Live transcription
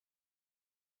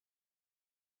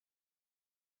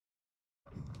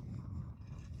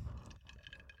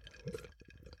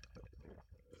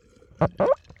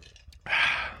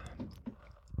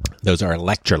Those are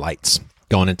electrolytes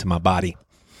going into my body.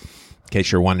 In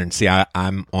case you're wondering, see,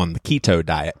 I'm on the keto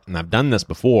diet, and I've done this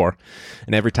before,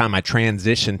 and every time I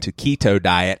transition to keto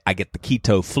diet, I get the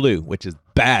keto flu, which is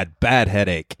bad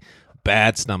headache,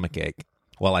 bad stomach ache.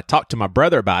 Well, I talked to my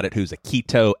brother about it, who's a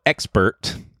keto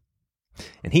expert,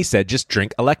 and he said, just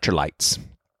drink electrolytes.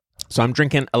 So I'm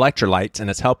drinking electrolytes, and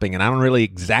it's helping, and I don't really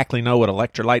exactly know what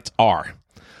electrolytes are,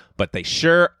 but they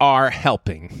sure are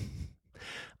helping.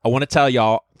 I want to tell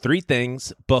y'all 3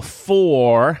 things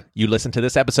before you listen to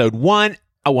this episode. 1,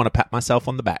 I want to pat myself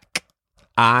on the back.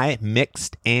 I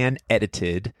mixed and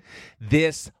edited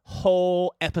this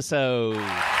whole episode. Thank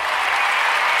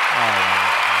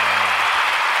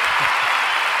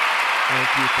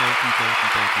you.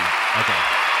 Okay.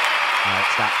 All right,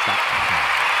 stop.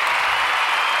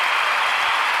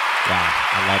 Wow,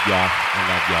 I love y'all.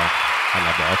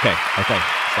 Okay.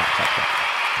 Stop.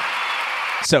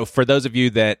 So for those of you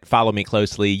that follow me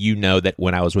closely, you know that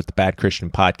when I was with the Bad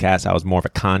Christian Podcast, I was more of a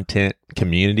content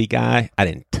community guy. I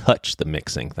didn't touch the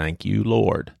mixing. Thank you,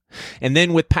 Lord. And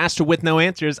then with Pastor With No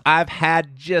Answers, I've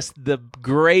had just the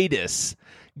greatest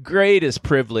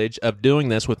privilege of doing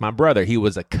this with my brother. He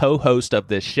was a co-host of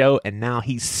this show, and now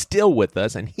he's still with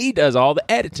us, and he does all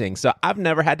the editing. So I've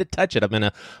never had to touch it. I've been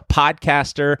a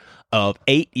podcaster of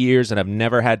 8 years, and I've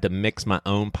never had to mix my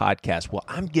own podcast. Well,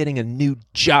 I'm getting a new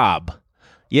job.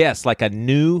 Yes, like a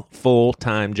new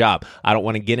full-time job. I don't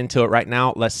want to get into it right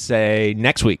now. Let's say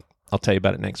next week. I'll tell you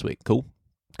about it next week. Cool.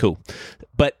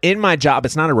 But in my job,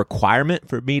 it's not a requirement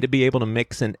for me to be able to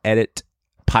mix and edit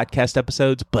podcast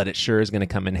episodes, but it sure is going to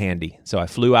come in handy. So I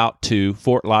flew out to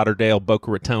Fort Lauderdale,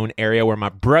 Boca Raton area where my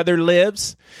brother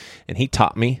lives, and he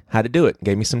taught me how to do it,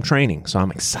 gave me some training. So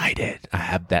I'm excited. I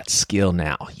have that skill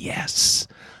now. Yes.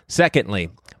 Secondly,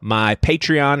 my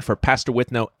Patreon for Pastor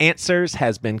With No Answers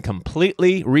has been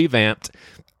completely revamped.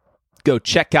 Go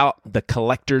check out the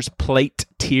Collector's Plate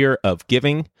tier of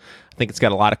giving. I think it's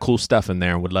got a lot of cool stuff in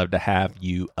there and would love to have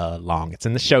you along. It's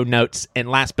in the show notes. And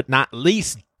last but not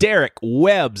least, Derek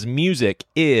Webb's music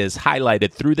is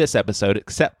highlighted through this episode,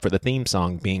 except for the theme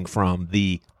song being from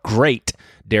the great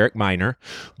Derek Minor.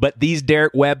 But these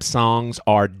Derek Webb songs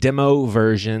are demo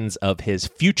versions of his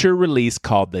future release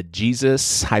called The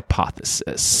Jesus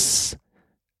Hypothesis.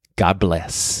 God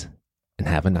bless and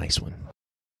have a nice one.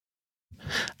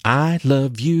 I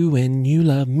love you and you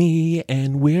love me,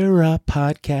 and we're a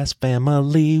podcast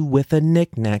family with a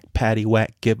knick-knack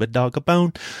paddywhack, give a dog a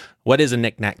bone. What is a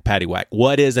knick-knack paddywhack?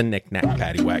 What is a knick-knack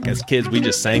paddywhack? As kids, we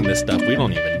just sang this stuff. We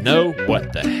don't even know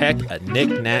what the heck a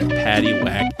knick-knack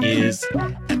paddywhack is.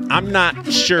 And I'm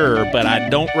not sure, but I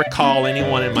don't recall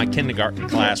anyone in my kindergarten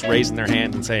class raising their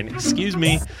hand and saying, "Excuse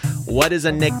me, what is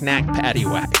a knick-knack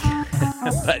paddywhack?"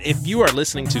 But if you are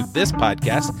listening to this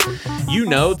podcast, you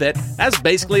know that that's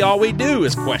basically all we do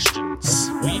is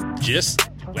questions.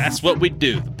 That's what we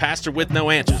do. The Pastor With No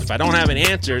Answers. If I don't have any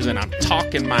answers and I'm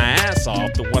talking my ass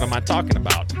off, then what am I talking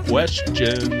about?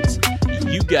 Questions.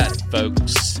 You got it,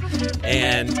 folks.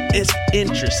 And it's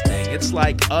interesting. It's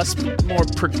like us more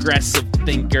progressive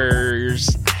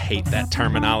thinkers. I hate that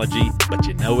terminology, but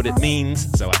you know what it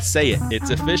means, so I say it. It's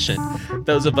efficient.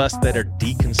 Those of us that are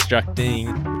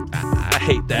deconstructing, I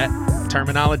hate that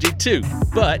terminology too,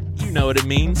 but you know what it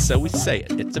means, so we say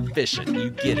it. It's efficient.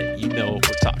 You get it. You know what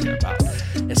we're talking about.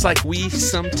 It's like we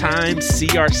sometimes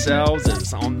see ourselves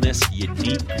as on this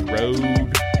unique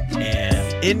road,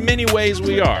 and in many ways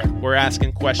we are. We're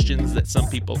asking questions that some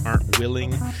people aren't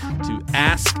willing to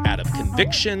ask out of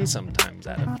conviction, sometimes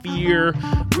out of fear.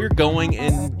 We're going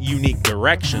in unique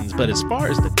directions, but as far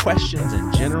as the questions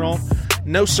in general,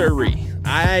 no siree.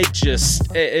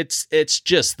 It's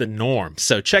just the norm.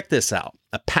 So check this out.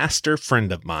 A pastor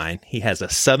friend of mine, he has a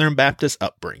Southern Baptist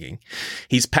upbringing.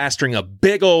 He's pastoring a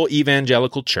big old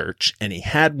evangelical church, and he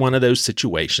had one of those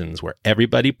situations where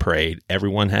everybody prayed,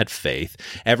 everyone had faith,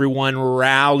 everyone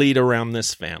rallied around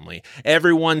this family.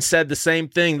 Everyone said the same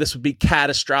thing. This would be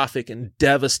catastrophic and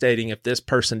devastating if this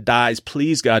person dies.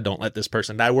 Please, God, don't let this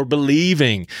person die. We're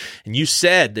believing. And you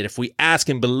said that if we ask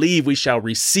and believe, we shall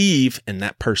receive, and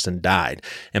that person died.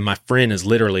 And my friend is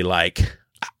literally like,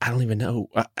 I don't even know.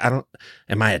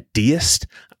 Am I a deist?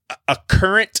 A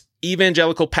current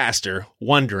evangelical pastor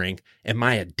wondering, am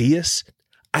I a deist?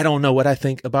 I don't know what I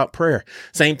think about prayer.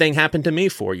 Same thing happened to me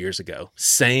 4 years ago.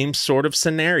 Same sort of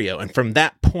scenario. And from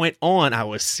that point on, I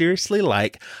was seriously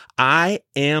like, I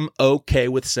am okay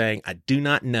with saying I do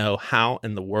not know how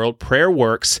in the world prayer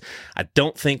works. I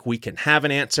don't think we can have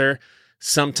an answer.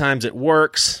 Sometimes it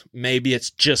works. Maybe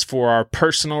it's just for our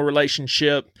personal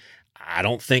relationship. I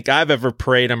don't think I've ever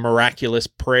prayed a miraculous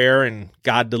prayer and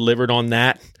God delivered on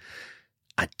that.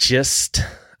 I just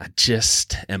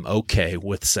am okay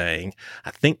with saying,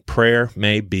 I think prayer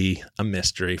may be a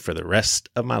mystery for the rest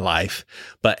of my life,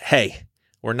 but hey,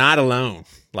 we're not alone.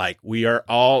 Like, we are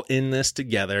all in this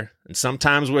together. And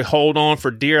sometimes we hold on for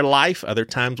dear life. Other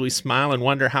times we smile and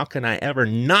wonder, how can I ever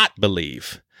not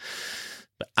believe?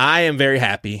 But I am very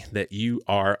happy that you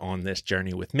are on this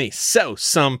journey with me. So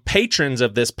some patrons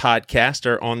of this podcast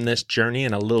are on this journey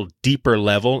in a little deeper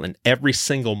level. And every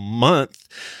single month,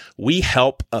 we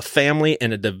help a family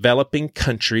in a developing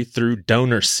country through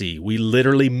DonorSee. We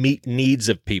literally meet needs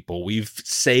of people. We've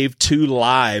saved 2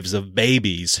 lives of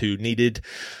babies who needed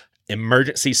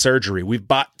emergency surgery. We've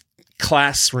bought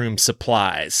classroom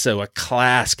supplies so a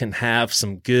class can have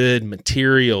some good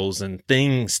materials and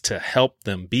things to help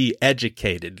them be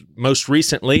educated. Most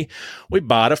recently, we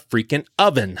bought a freaking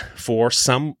oven for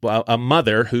a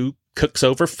mother who cooks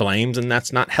over flames, and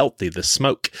that's not healthy. The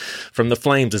smoke from the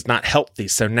flames is not healthy.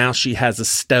 So now she has a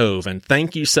stove. And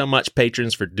thank you so much,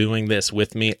 patrons, for doing this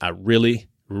with me. I really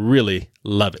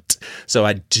love it. So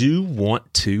I do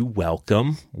want to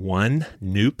welcome one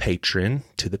new patron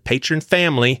to the patron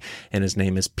family, and his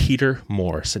name is Peter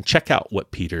Morris. And check out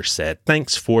what Peter said.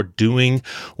 Thanks for doing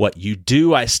what you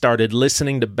do. I started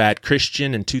listening to Bad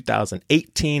Christian in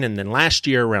 2018, and then last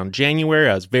year around January,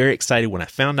 I was very excited when I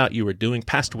found out you were doing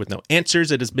Pastor with No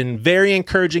Answers. It has been very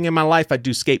encouraging in my life. I do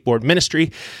skateboard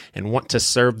ministry and want to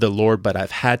serve the Lord, but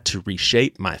I've had to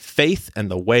reshape my faith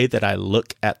and the way that I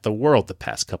look at the world the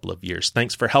past couple of years.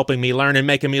 Thanks for helping me learn and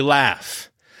making me laugh.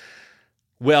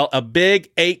 Well, a big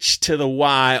H to the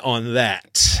Y on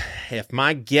that. If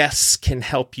my guests can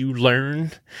help you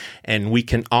learn and we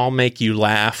can all make you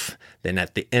laugh, then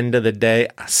at the end of the day,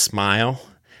 I smile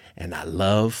and I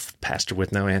love Pastor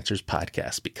with No Answers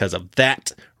podcast because of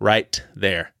that right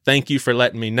there. Thank you for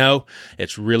letting me know.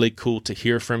 It's really cool to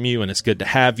hear from you, and it's good to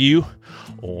have you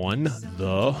on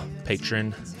the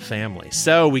patron family.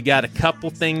 So we got a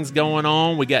couple things going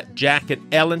on. We got Jack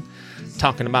and Ellen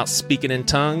talking about speaking in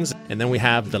tongues, and then we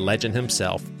have the legend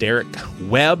himself, Derek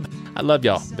Webb. I love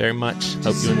y'all very much.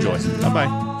 Hope you enjoy.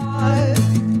 Bye-bye.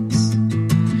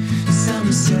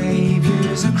 Some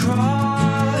saviors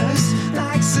across,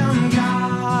 like some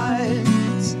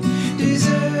gods,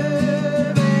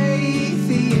 deserve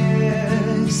atheists,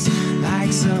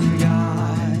 like some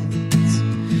gods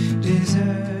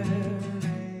deserve.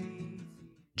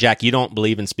 Jack, you don't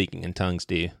believe in speaking in tongues,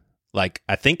 do you? Like,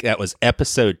 I think that was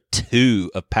episode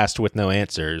 2 of Pastor with No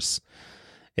Answers,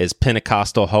 is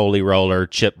Pentecostal holy roller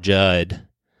Chip Judd,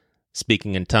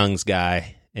 speaking in tongues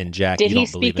guy, and Jack, did you don't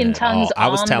he believe speak in tongues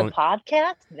on the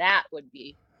podcast? That would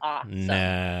be awesome.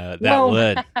 No,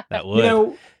 that would. You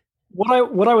know,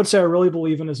 what I would say I really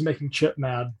believe in is making Chip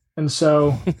mad, and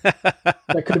so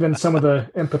that could have been some of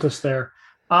the impetus there.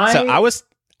 I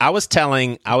was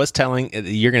telling,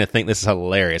 you're going to think this is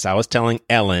hilarious. I was telling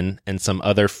Ellen and some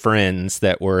other friends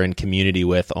that we're in community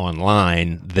with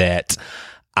online that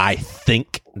I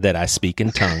think that I speak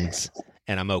in tongues,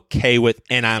 and I'm okay with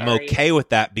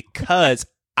that because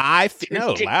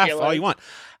no, laugh all you want.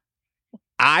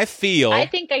 I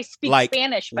think I speak like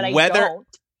Spanish, but I don't.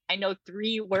 I know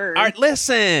 3 words. All right,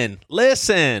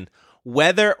 listen.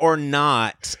 Whether or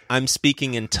not I'm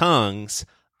speaking in tongues,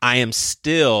 I am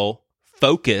still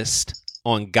focused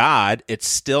on God. It's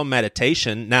still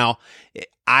meditation. Now,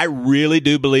 I really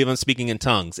do believe I'm speaking in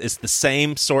tongues. It's the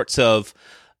same sorts of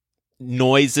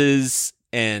noises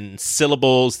and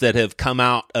syllables that have come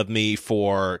out of me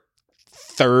for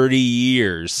 30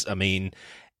 years. I mean,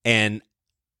 and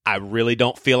I really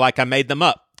don't feel like I made them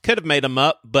up. Could have made them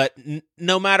up, but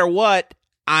no matter what,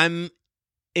 I'm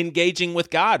engaging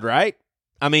with God, right?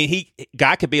 I mean,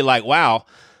 God could be like, wow,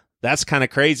 that's kind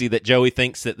of crazy that Joey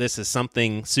thinks that this is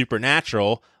something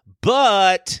supernatural,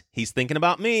 but he's thinking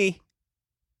about me.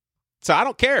 So I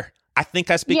don't care. I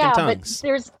think I speak in tongues.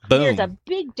 But there's a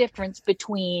big difference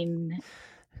between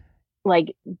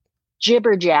like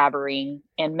jibber jabbering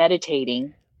and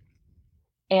meditating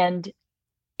and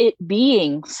it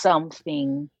being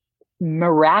something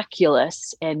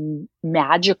miraculous and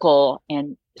magical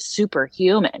and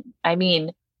superhuman. I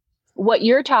mean, what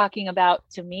you're talking about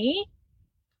to me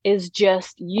is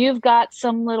just, you've got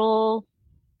some little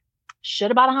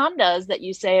shit about Hondas that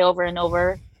you say over and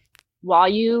over while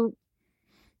you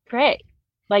pray.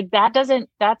 Like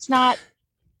that's not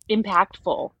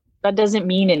impactful. That doesn't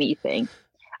mean anything.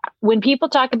 When people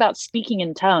talk about speaking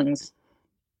in tongues,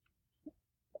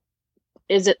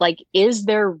 is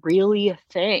there really a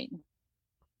thing?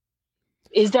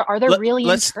 Are there really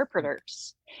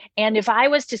interpreters? And if I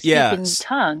was to speak in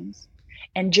tongues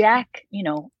and Jack,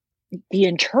 the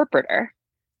interpreter,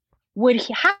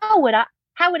 how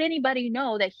how would anybody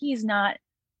know that he's not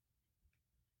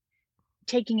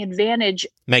taking advantage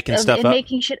Making stuff and up.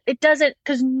 making shit? It doesn't,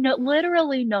 because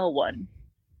literally no one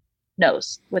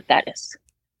knows what that is.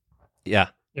 Yeah.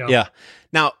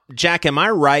 Now, Jack, am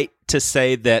I right to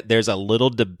say that there's a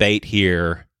little debate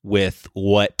here with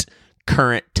what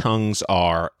current tongues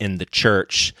are in the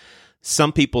church?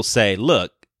 Some people say,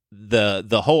 look,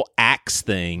 the whole Acts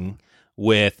thing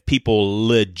with people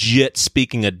legit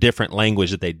speaking a different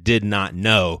language that they did not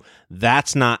know,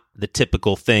 that's not the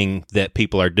typical thing that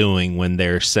people are doing when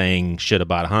they're saying shoulda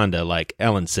bought a Honda, like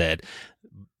Ellen said.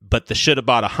 But the shoulda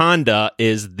bought a Honda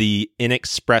is the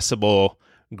inexpressible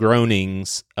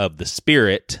groanings of the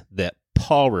Spirit that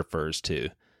Paul refers to.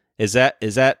 Is that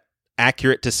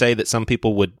accurate to say that some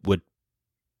people would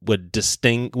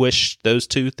distinguish those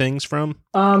two things from?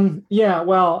 Yeah,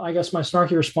 well, I guess my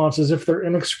snarky response is, if they're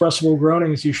inexpressible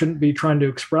groanings, you shouldn't be trying to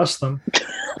express them.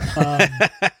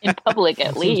 In public,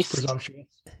 at least. Presumptuous.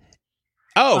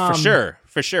 Oh, for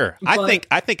sure. But,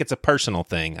 I think it's a personal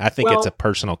thing. I think it's a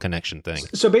personal connection thing.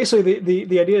 So basically,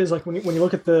 the idea is, like, when you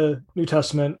look at the New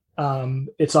Testament,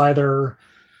 it's either,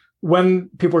 when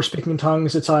people are speaking in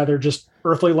tongues, it's either just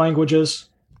earthly languages,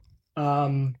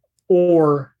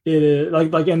 or it is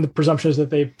like, and the presumption is that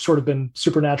they've sort of been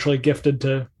supernaturally gifted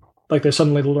to, like, they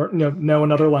suddenly know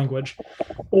another language,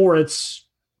 or it's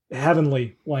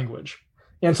heavenly language.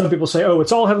 And some people say, oh,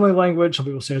 it's all heavenly language. Some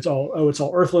people say it's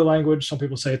all earthly language. Some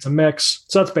people say it's a mix.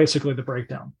 So that's basically the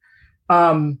breakdown.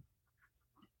 So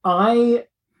my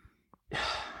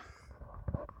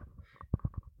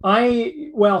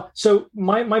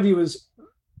view is,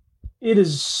 it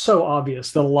is so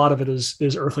obvious that a lot of it is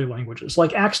earthly languages.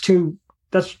 Like Acts 2,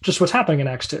 that's just what's happening in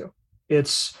Acts 2.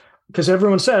 It's because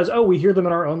everyone says, oh, we hear them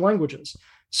in our own languages.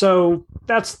 So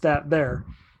that's that there.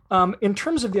 In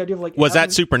terms of the idea of, like, was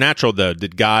that supernatural though?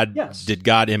 Did God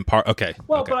impart? Okay.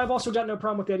 Well, okay. But I've also got no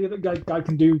problem with the idea that God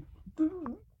can do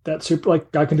that.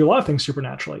 God can do a lot of things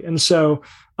supernaturally, and so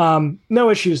no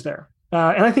issues there.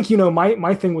 And I think,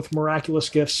 my thing with miraculous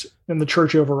gifts in the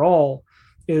church overall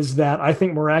is that I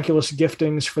think miraculous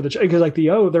giftings for the church, because, like,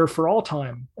 they're for all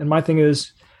time, and my thing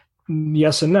is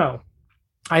yes and no.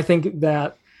 I think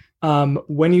that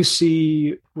when you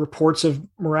see reports of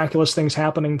miraculous things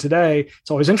happening today, it's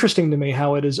always interesting to me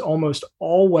how it is almost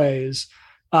always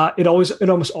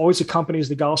accompanies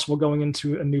the gospel going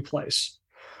into a new place.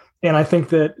 And I think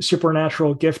that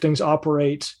supernatural giftings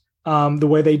operate the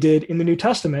way they did in the New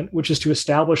Testament, which is to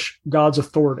establish God's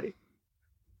authority.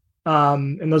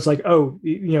 And those, like,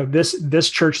 this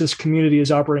church, this community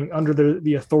is operating under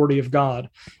the authority of God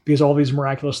because all these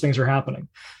miraculous things are happening.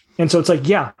 And so it's like,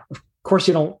 yeah, of course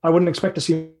I wouldn't expect to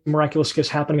see miraculous gifts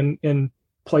happening in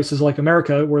places like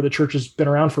America, where the church has been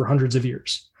around for hundreds of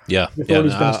years. Yeah. The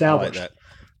authority's been established. I like that.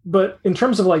 But in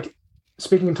terms of, like,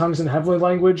 speaking in tongues in heavenly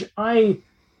language, I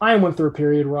went through a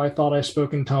period where I thought I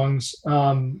spoke in tongues.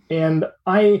 And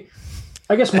I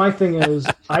guess my thing is,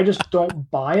 I just don't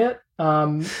buy it.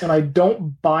 And I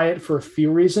don't buy it for a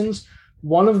few reasons.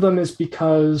 One of them is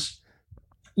because,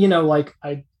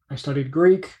 I studied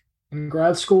Greek in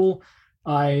grad school.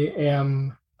 I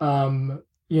am,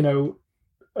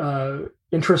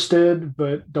 interested,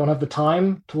 but don't have the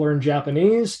time to learn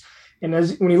Japanese. And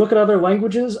when you look at other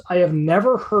languages, I have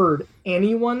never heard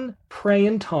anyone pray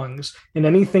in tongues in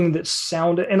anything that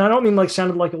sounded, and I don't mean like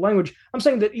sounded like a language, I'm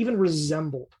saying that even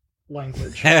resembled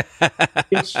language.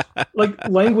 It's like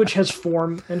language has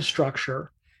form and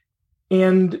structure,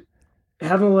 and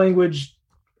having a language,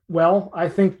 well, I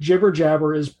think jibber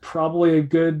jabber is probably a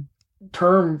good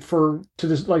term to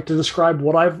describe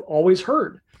what I've always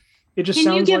heard. It just Can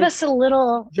sounds you give like us a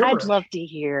little? gibberish. I'd love to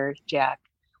hear, Jack.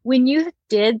 When you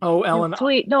did, Ellen,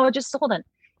 just hold on.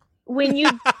 When you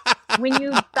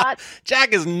thought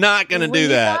Jack is not going to do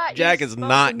that. Jack is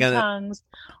not going to. Tongues,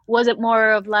 was it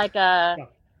more of like a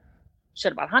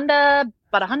should have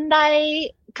bought a Hyundai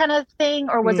kind of thing,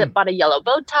 or was it bought a yellow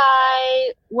bow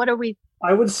tie? What are we?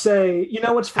 I would say,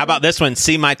 what's funny? How about this one?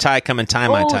 See my tie, come and tie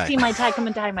my tie. See my tie, come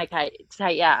and tie my tie.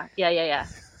 Yeah.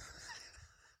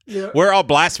 We're all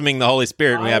blaspheming the Holy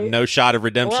Spirit. And we have no shot of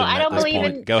redemption. Well, I don't believe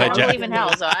in. Go ahead, I Jack. don't believe in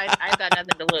hell, so I've got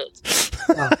nothing to lose.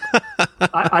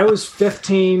 I was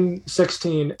 15,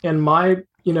 16, and my,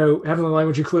 heavenly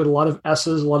language included a lot of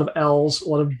S's, a lot of L's, a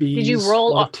lot of B's. Did you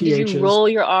roll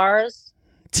your R's?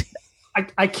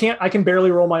 I can't. I can barely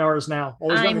roll my R's now.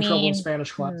 Always got in trouble in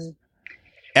Spanish class.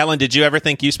 Ellen, did you ever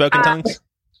think you spoke in tongues?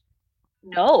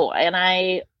 No, and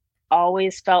I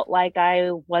always felt like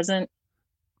I wasn't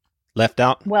left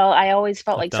out. Well, I always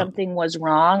felt like something was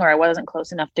wrong, or I wasn't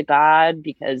close enough to God,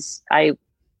 because I,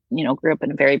 grew up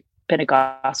in a very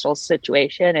Pentecostal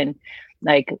situation, and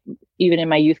Like even in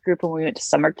my youth group, when we went to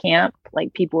summer camp,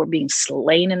 like people were being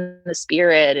slain in the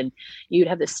spirit, and you'd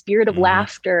have the spirit of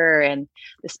laughter and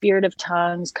the spirit of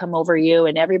tongues come over you,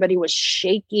 and everybody was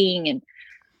shaking.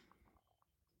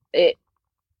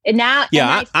 And now,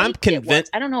 I'm convinced.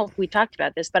 I don't know if we talked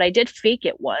about this, but I did fake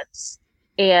it once.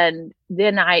 And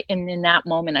then in that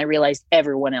moment, I realized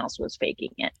everyone else was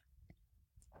faking it.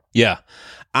 Yeah.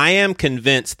 I am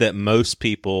convinced that most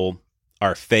people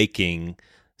are faking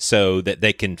so that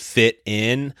they can fit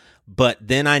in. But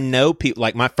then I know people,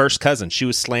 like my first cousin, she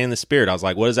was slaying the spirit. I was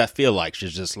like, what does that feel like?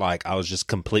 She's just like, I was just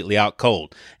completely out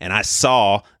cold. And I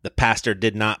saw the pastor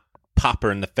did not pop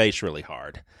her in the face really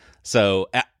hard. So,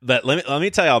 but let me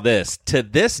tell you all this. To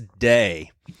this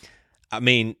day, I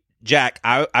mean, Jack,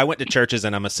 I went to churches,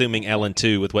 and I'm assuming Ellen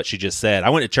too, with what she just said. I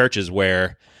went to churches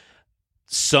where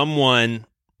someone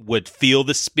would feel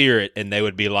the spirit and they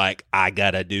would be like, I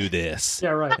gotta do this. Yeah,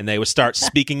 right. And they would start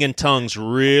speaking in tongues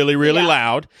really, really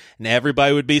loud, and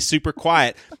everybody would be super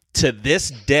quiet. To this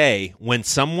day, when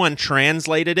someone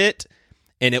translated it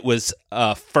and it was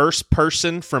a first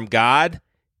person from God,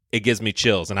 it gives me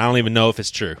chills, and I don't even know if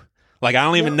it's true. Like, I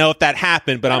don't even know if that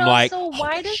happened, but I'm like, so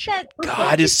why does that?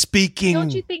 God is speaking.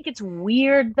 Don't you think it's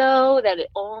weird, though, that it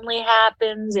only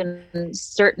happens in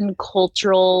certain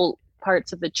cultural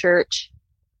parts of the church?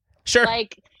 Sure.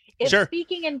 Like, if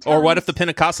speaking in tongues, or what if the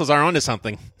Pentecostals are onto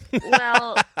something?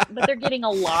 Well, but they're getting a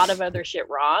lot of other shit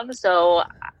wrong. So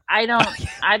I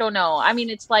don't know. I mean,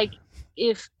 it's like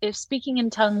if speaking in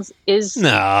tongues is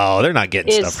they're not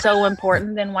getting stuff so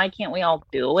important, then why can't we all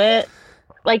do it?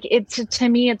 Like, to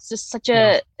me, it's just such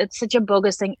a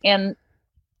bogus thing. And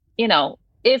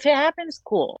if it happens,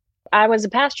 cool. I was a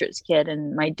pastor's kid,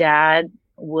 and my dad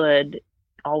would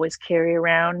always carry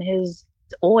around his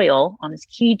oil on his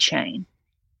keychain,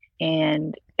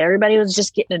 and everybody was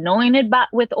just getting anointed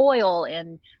with oil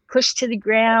and pushed to the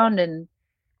ground. And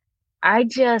I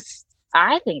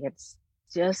think it's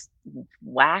just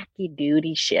wacky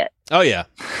duty shit. Oh yeah.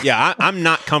 I'm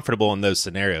not comfortable in those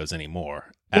scenarios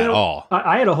anymore at all.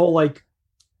 I had a whole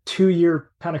 2-year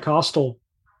Pentecostal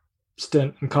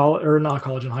stint in college, or not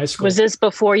college, in high school. Was this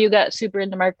before you got super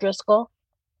into Mark Driscoll?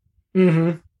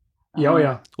 Mm-hmm. Yeah, oh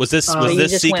yeah. Was this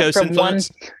Seacoast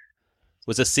influenced?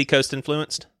 Was this Seacoast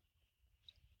influenced?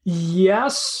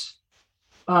 Yes.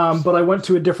 But I went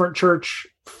to a different church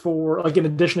for, in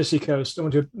addition to Seacoast, I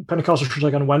went to a Pentecostal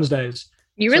church on Wednesdays.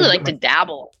 You really like to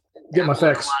dabble. Get my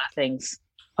fix. A lot of things.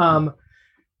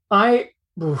 I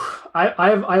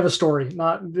have a story,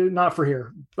 not for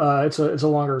here. It's a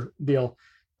longer deal.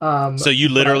 So you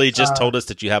literally just told us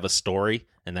that you have a story,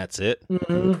 and that's it?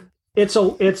 Mm-hmm. It's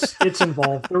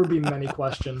involved. There would be many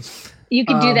questions. You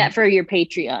can do that for your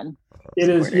Patreon. It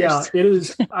is, yeah. It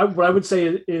is. What I would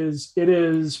say is, it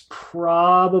is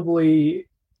probably,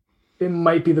 it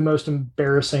might be the most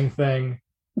embarrassing thing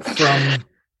from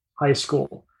high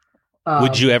school.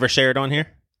 Would you ever share it on here?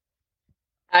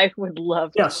 I would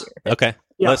love to. Yes. Okay.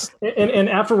 Yeah. And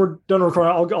after we're done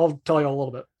recording, I'll tell you a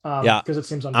little bit. Because it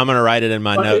seems I'm going to write it in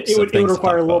my notes. It would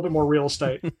require a little bit more real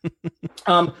estate.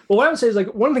 But what I would say is, one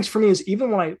of the things for me is,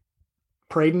 even when I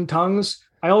prayed in tongues,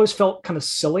 I always felt kind of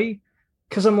silly,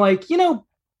 because I'm like, but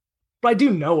I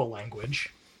do know a language.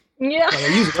 Yeah. I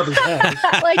use it every day.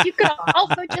 You could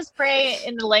also just pray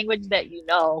in the language that you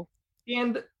know.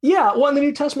 And yeah, well, and the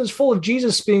New Testament is full of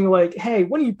Jesus being like, hey,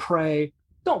 when you pray,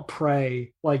 don't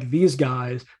pray like these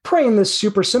guys. Pray in this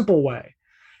super simple way.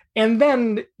 And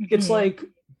then it's like,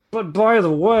 but by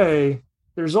the way,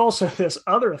 there's also this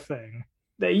other thing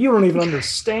that you don't even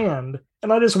understand,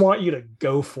 and I just want you to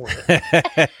go for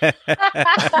it.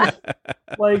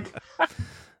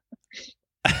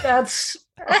 That's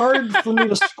hard for me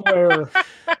to square.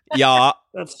 Y'all,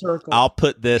 that circle. I'll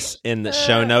put this in the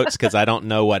show notes, because I don't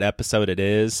know what episode it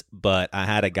is, but I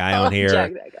had a guy on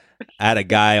here. I had a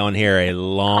guy on here a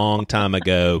long time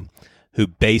ago who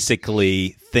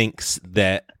basically thinks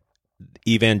that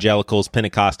evangelicals,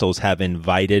 Pentecostals have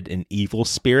invited an evil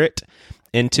spirit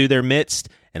into their midst.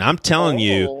 And I'm telling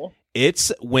you,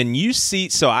 it's when you see,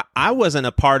 so I wasn't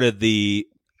a part of the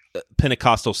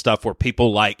Pentecostal stuff where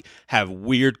people have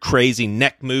weird, crazy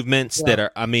neck movements that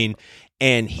are,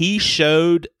 and he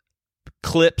showed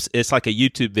clips. It's like a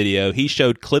YouTube video. He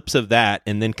showed clips of that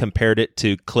and then compared it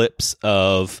to clips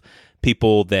of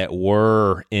people that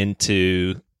were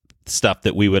into stuff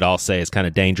that we would all say is kind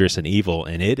of dangerous and evil.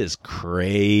 And it is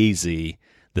crazy,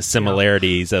 the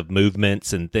similarities of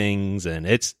movements and things. And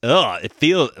it's, it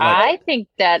feels like, I think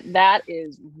that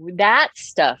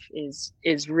stuff is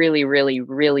really, really,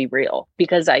 really real,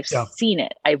 because I've seen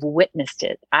it. I've witnessed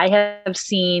it. I have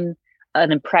seen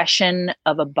an impression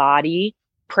of a body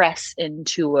press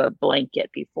into a blanket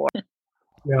before.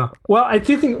 Yeah. Well, I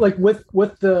do think like with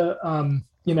the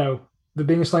the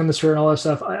being slang the spirit and all that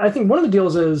stuff, I think one of the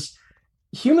deals is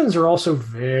humans are also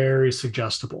very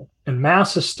suggestible, and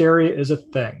mass hysteria is a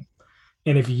thing.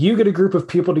 And if you get a group of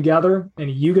people together and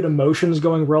you get emotions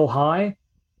going real high,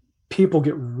 people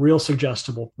get real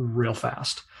suggestible real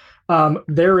fast.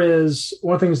 There is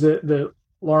one of the things that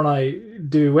Laura and I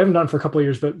do. We haven't done it for a couple of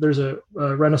years, but there's a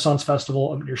Renaissance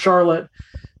festival up near Charlotte.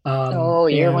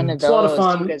 You're one of those. It's a lot of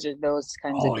fun. You guys are those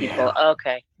kinds of people. Yeah.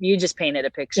 Okay. You just painted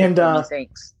a picture. And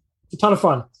thanks. It's a ton of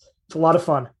fun. It's a lot of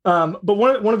fun. But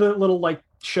one of the little like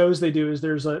shows they do is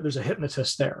there's a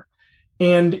hypnotist there.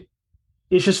 And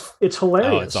it's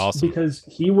hilarious. Oh, it's awesome. Because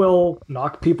he will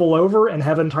knock people over and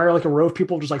have a row of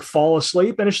people just like fall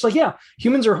asleep. And it's just like, yeah,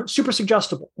 humans are super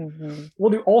suggestible. Mm-hmm.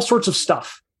 We'll do all sorts of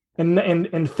stuff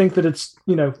and think that it's,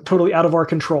 totally out of our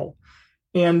control.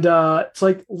 And it's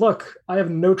like, look, I have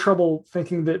no trouble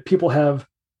thinking that people have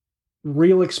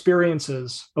real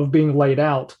experiences of being laid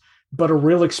out, but a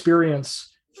real experience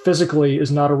physically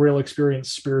is not a real experience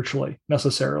spiritually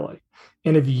necessarily.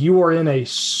 And if you are in a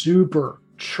super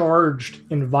charged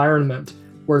environment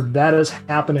where that is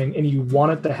happening and you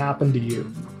want it to happen to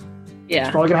you, it's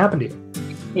probably going to happen to you.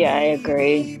 Yeah, I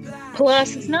agree.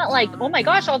 Plus, it's not like, oh my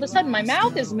gosh, all of a sudden my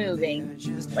mouth is moving.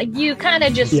 Like you kind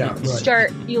of just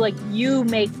start, you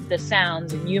make the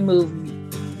sounds and you move,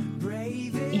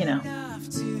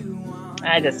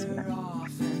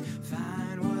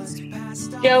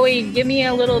 Joey, give me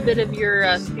a little bit of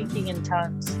your speaking in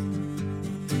tongues.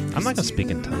 I'm not going to speak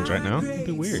in tongues right now. It'd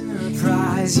be weird.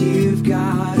 Surprise, you've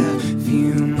got a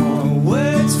few more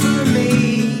words for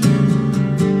me.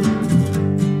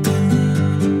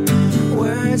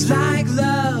 Words like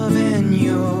love and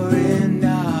you're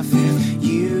enough if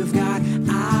you've got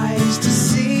eyes to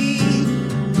see.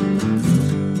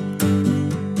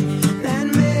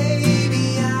 Then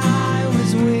maybe I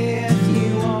was with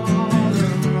you all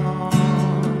along.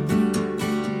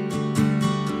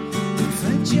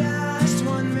 For just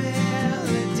one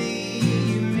melody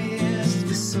you missed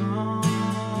the song.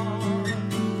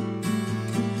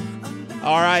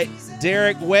 All right,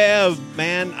 Derek Webb,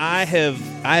 man, I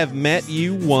have met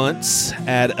you once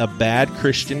at a Bad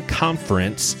Christian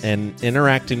conference and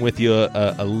interacting with you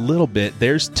a little bit.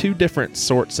 There's two different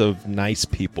sorts of nice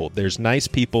people. There's nice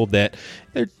people that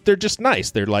they're just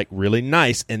nice. They're like really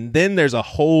nice. And then there's a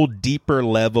whole deeper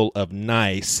level of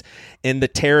nice in the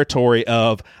territory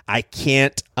of I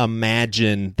can't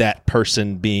imagine that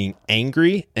person being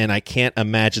angry and I can't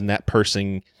imagine that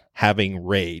person having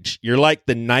rage. You're like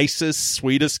the nicest,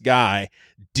 sweetest guy.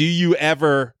 Do you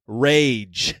ever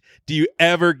rage? Do you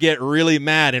ever get really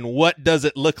mad? And what does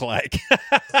it look like?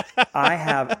 I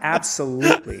have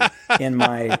absolutely, in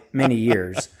my many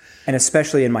years, and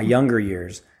especially in my younger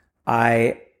years,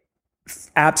 I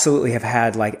absolutely have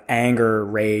had like anger,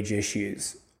 rage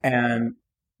issues. And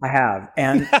I have.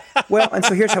 And and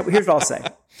so here's what I'll say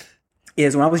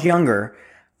is when I was younger,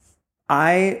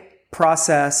 I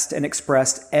processed and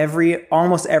expressed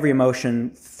almost every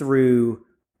emotion through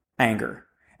anger.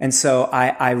 And so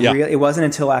I really, it wasn't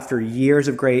until after years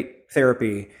of great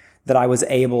therapy that I was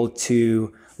able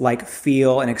to like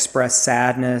feel and express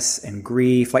sadness and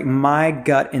grief. Like my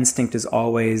gut instinct is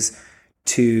always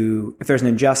to, if there's an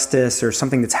injustice or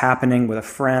something that's happening with a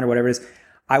friend or whatever it is,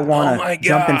 I want to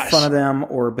jump in front of them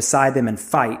or beside them and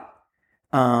fight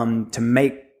to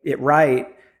make it right.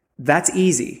 That's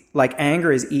easy. Like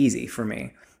anger is easy for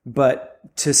me. But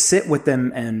to sit with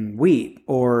them and weep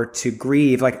or to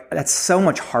grieve, like that's so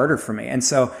much harder for me. And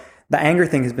so the anger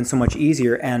thing has been so much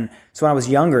easier. And so when I was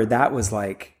younger, that was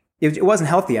like, it wasn't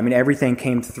healthy. I mean, everything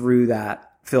came through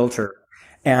that filter.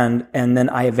 And then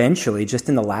I eventually, just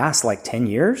in the last like 10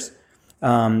 years,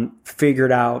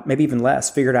 figured out, maybe even less,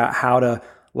 figured out how to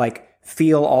like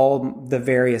feel all the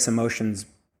various emotions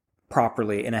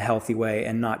properly in a healthy way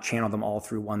and not channel them all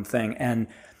through one thing. And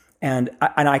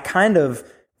I kind of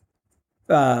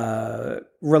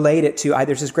relate it to,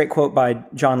 there's this great quote by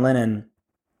John Lennon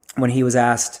when he was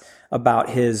asked about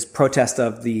his protest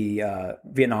of the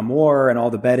Vietnam War and all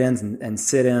the bed-ins and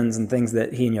sit-ins and things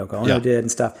that he and Yoko Ono did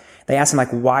and stuff. They asked him,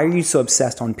 like, why are you so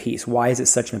obsessed on peace? Why is it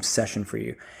such an obsession for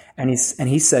you? And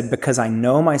he said, because I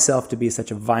know myself to be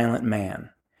such a violent man.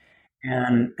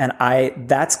 And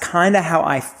that's kind of how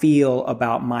I feel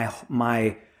about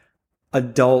my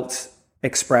adult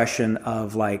expression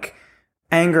of like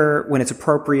anger when it's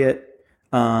appropriate.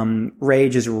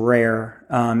 Rage is rare.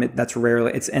 That's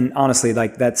rarely, and honestly,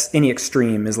 like that's any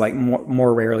extreme is like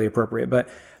more rarely appropriate, but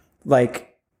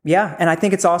like, yeah. And I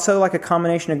think it's also like a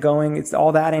combination of it's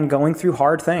all that and going through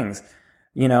hard things.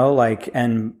 like,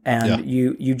 and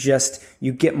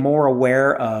you get more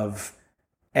aware of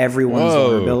everyone's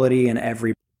vulnerability and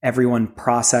everyone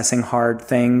processing hard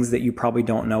things that you probably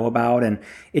don't know about. And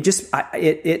it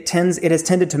has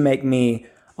tended to make me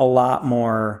a lot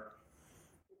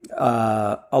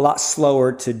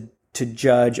slower to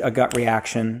judge a gut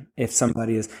reaction if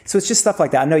somebody is. So it's just stuff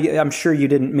like that. I'm sure you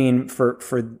didn't mean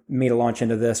for me to launch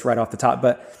into this right off the top,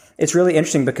 but it's really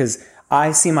interesting because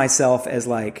I see myself as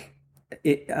like,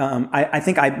 I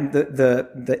think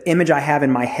the image I have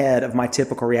in my head of my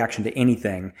typical reaction to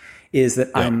anything is that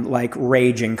I'm like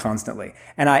raging constantly,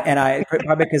 and I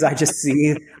because I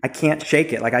can't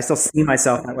shake it. Like I still see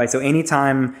myself that way. So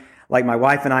anytime like my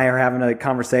wife and I are having a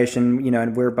conversation,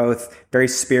 and we're both very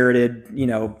spirited,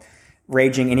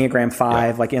 raging Enneagram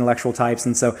 5, like intellectual types.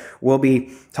 And so we'll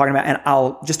be talking about, and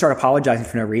I'll just start apologizing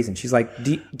for no reason. She's like,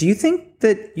 do you think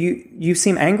that you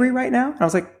seem angry right now? And I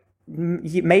was like,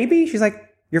 maybe. She's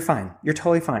like, you're fine. You're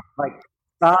totally fine. Like,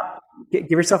 stop, give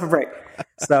yourself a break.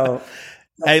 So,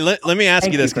 hey, let me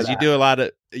ask you this, because you do a lot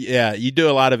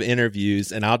of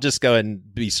interviews, and I'll just go ahead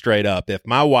and be straight up. If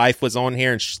my wife was on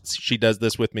here, and she does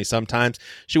this with me sometimes,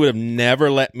 she would have never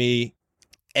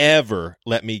ever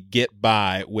let me get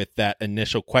by with that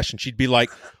initial question. She'd be like,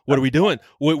 what are we doing?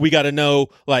 We got to know,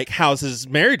 like, how's his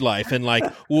married life, and like,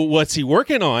 what's he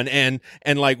working on, and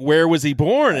like, where was he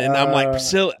born? And I'm like,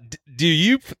 Priscilla,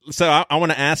 I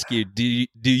want to ask you,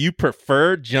 do you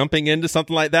prefer jumping into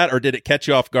something like that, or did it catch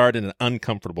you off guard in an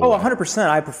uncomfortable way? 100%.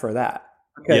 I prefer that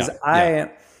because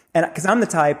because I'm the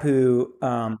type who,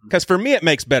 because for me, it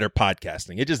makes better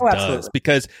podcasting. It just does,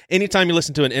 because anytime you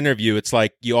listen to an interview, it's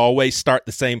like you always start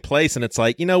the same place, and it's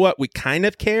like, you know what, we kind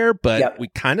of care, but we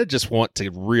kind of just want to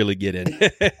really get in.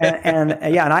 and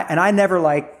I never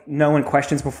like knowing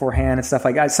questions beforehand and stuff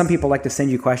like that. Some people like to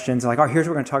send you questions like, oh, here's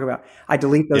what we're going to talk about. I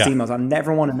delete those emails. I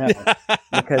never want to know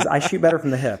because I shoot better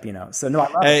from the hip, So no,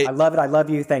 I love it. I love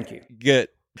you. Thank you. Good.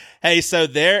 Hey, so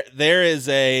there is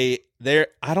I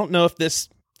don't know if does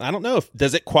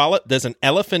an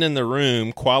elephant in the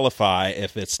room qualify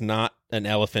if it's not an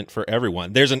elephant for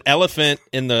everyone? There's an elephant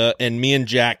in me and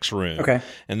Jack's room. Okay.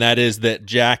 And that is that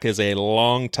Jack is a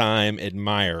longtime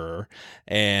admirer,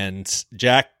 and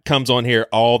Jack comes on here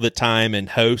all the time and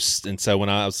hosts. And so when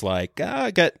I was like, I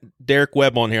got Derek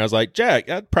Webb on here, I was like, Jack,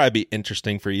 that'd probably be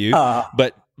interesting for you.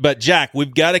 But Jack,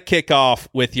 we've got to kick off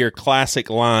with your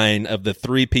classic line of the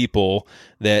 3 people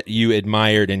that you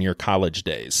admired in your college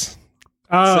days.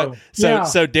 So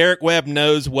Derek Webb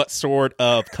knows what sort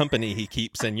of company he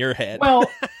keeps in your head. Well,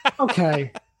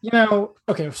 okay. Well,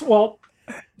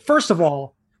 first of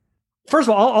all,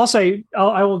 I'll say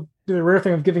I will do the rare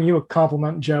thing of giving you a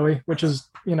compliment, Joey, which is,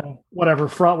 whatever,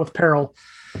 fraught with peril.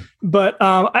 But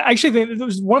I actually think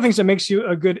one of the things that makes you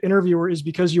a good interviewer is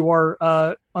because you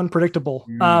are unpredictable.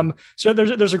 So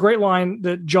there's a great line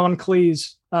that John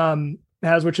Cleese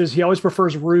has, which is he always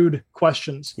prefers rude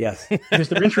questions. Yes. Because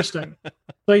they're interesting.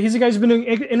 Like, he's a guy who's been doing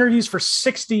interviews for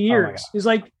 60 years. He's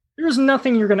like, there's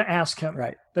nothing you're going to ask him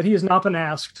that he has not been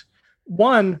asked,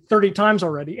 30 times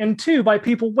already, and 2, by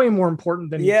people way more important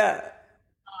than you.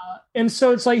 And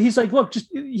so it's like, he's like, look,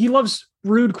 he loves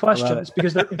rude questions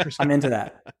because they're interesting. I'm into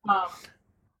that. I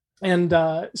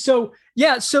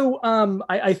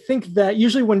think that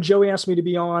usually when Joey asks me to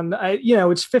be on,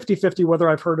 it's 50-50 whether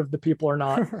I've heard of the people or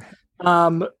not.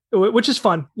 Which is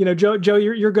fun. Joe,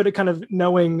 you're good at kind of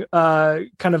knowing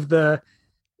kind of the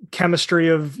chemistry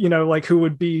of, like who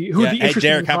would be interested. Hey,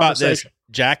 Derek, how about this?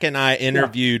 Jack and I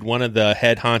interviewed one of the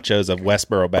head honchos of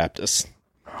Westboro Baptist.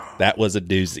 That was a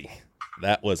doozy.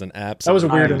 That was an absolute. That was a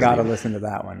weird. I've got to listen to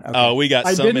that one. Okay. Oh, we got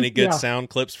so many good sound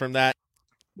clips from that.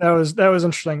 That was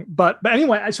interesting. But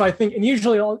anyway, so I think, and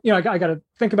usually I got to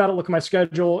think about it, look at my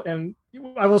schedule, and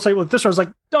I will say, this one I was like,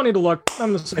 don't need to look.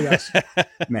 I'm going to say yes.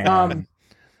 Man.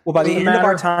 Well, by the end of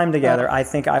our time together, I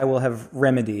think I will have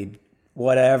remedied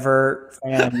whatever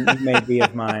fan you may be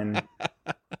of mine.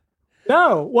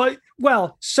 No, here's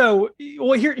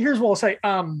what I'll say.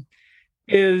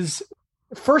 Is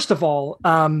first of all,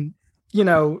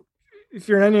 if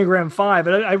you're an Enneagram 5,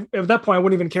 at that point I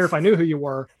wouldn't even care if I knew who you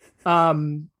were.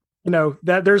 That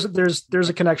there's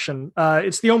a connection.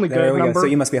 It's the only good number. So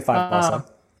you must be a 5 also.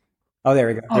 Oh, there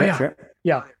we go. Sure.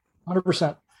 Yeah,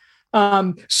 100%.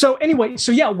 So anyway,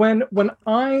 when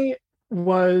I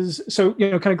was,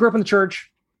 kind of grew up in the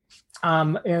church,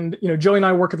 and, Joey and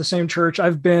I work at the same church.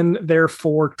 I've been there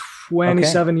for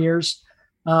 27 years,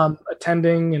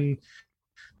 attending and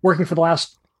working for the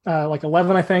last,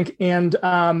 11, I think. And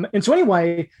so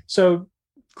anyway,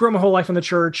 grew up my whole life in the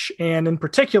church, and in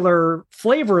particular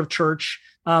flavor of church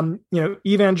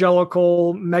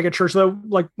evangelical mega church, though,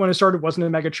 like when I started, wasn't a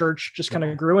mega church, just kind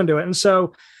of grew into it. And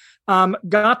so,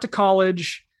 got to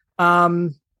college,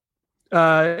 and,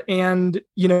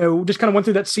 just kind of went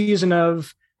through that season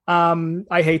of,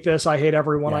 I hate this. I hate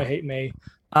everyone. I hate me.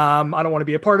 I don't want to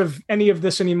be a part of any of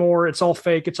this anymore. It's all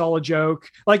fake. It's all a joke.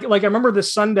 Like I remember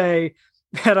this Sunday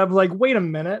that I'm like, wait a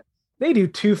minute. They do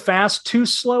too fast, too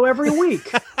slow every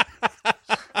week.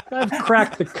 I've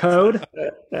cracked the code.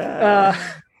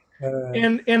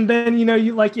 And then,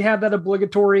 you have that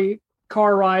obligatory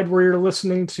car ride where you're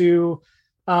listening to,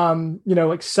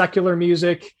 like secular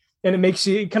music, and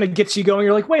it kind of gets you going.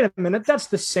 You're like, wait a minute, that's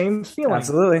the same feeling.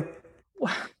 Absolutely.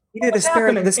 Either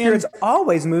the spirit's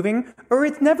always moving, or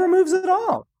it never moves at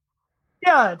all.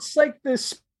 Yeah, it's like the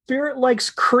spirit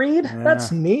likes Creed. Yeah.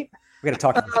 That's neat. We got to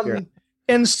talk to the spirit.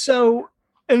 And so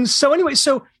anyway,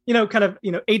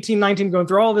 18, 19, going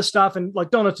through all this stuff and like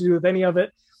don't know what to do with any of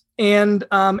it. And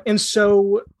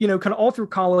so, kind of all through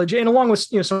college, and along with,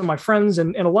 some of my friends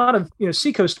and a lot of,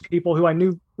 Seacoast people who I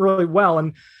knew really well.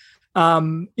 And, I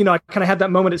kind of had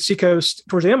that moment at Seacoast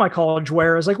towards the end of my college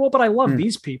where I was like, well, but I love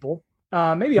these people.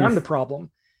 Maybe I'm the problem.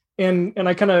 And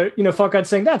I kind of, felt God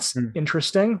saying, that's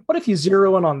interesting. What if you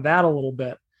zero in on that a little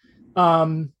bit?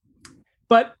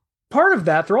 But part of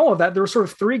that, through all of that, there were sort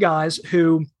of three guys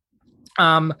who,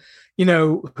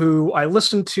 who I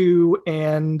listened to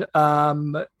and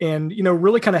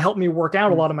really kind of helped me work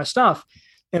out a lot of my stuff.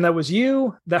 And that was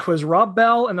you, that was Rob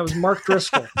Bell, and that was Mark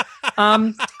Driscoll.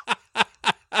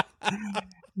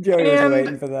 Joey was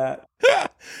waiting for that.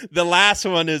 The last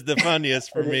one is the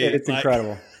funniest for me. It's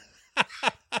incredible.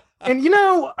 And,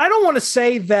 I don't want to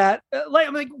say that,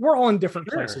 we're all in different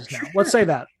places now. Let's say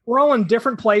that. We're all in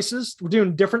different places. We're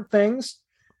doing different things.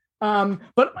 But,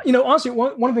 honestly,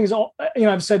 one of the things,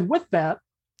 I've said with that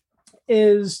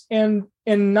is, and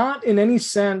not in any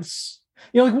sense,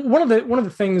 one of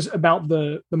the things about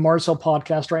the Marcel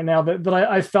podcast right now that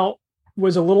I felt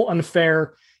was a little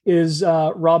unfair is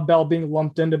Rob Bell being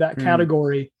lumped into that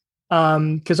category.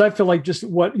 Because I feel like just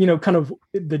what, kind of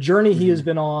the journey he has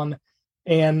been on,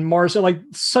 and Marcel, like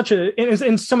such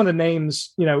and some of the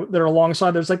names, that are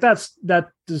alongside, there's like, that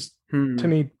is to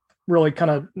me really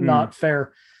kind of not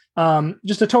fair.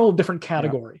 Just a total different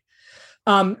category.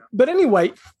 Yeah. But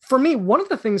anyway, for me, one of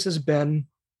the things has been,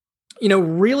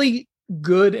 really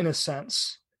good in a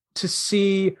sense to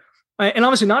see, and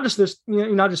obviously not just this,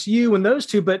 not just you and those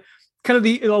two, but kind of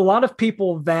a lot of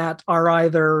people that are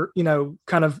either,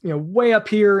 way up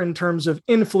here in terms of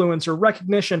influence or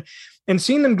recognition, and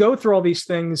seeing them go through all these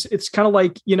things. It's kind of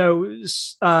like,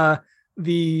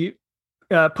 the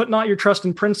put not your trust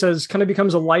in princes kind of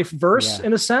becomes a life verse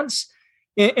in a sense.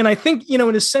 And I think, in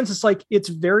a sense, it's like, it's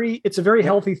a very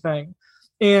healthy thing.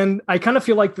 And I kind of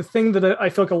feel like the thing that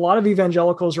I feel like a lot of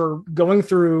evangelicals are going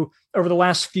through over the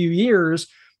last few years,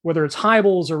 whether it's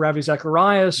Hybels or Ravi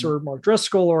Zacharias or Mark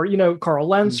Driscoll or, Carl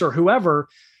Lentz or whoever,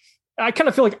 I kind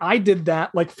of feel like I did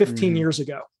that like 15 years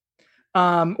ago,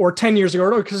 or 10 years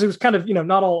ago, because it was kind of,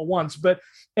 not all at once,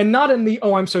 and not in the,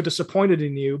 oh, I'm so disappointed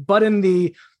in you, but in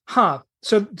the,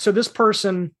 so this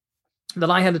person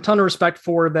that I had a ton of respect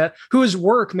for, whose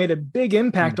work made a big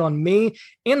impact on me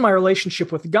and my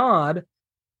relationship with God.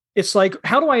 It's like,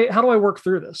 how do I work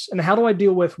through this? And how do I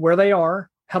deal with where they are?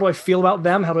 How do I feel about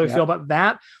them? How do I feel about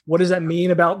that? What does that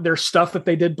mean about their stuff that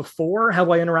they did before? How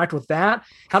do I interact with that?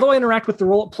 How do I interact with the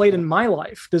role it played in my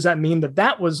life? Does that mean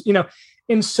that was,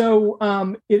 and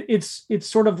so it's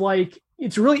sort of like,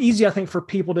 it's really easy, I think, for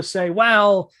people to say,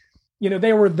 well,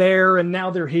 they were there and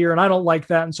now they're here and I don't like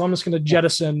that. And so I'm just going to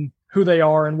jettison who they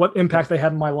are and what impact they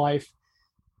had in my life.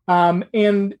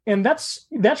 And that's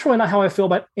really not how I feel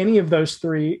about any of those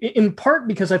three, in part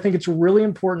because I think it's really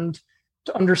important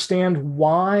to understand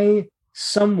why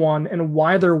someone and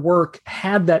why their work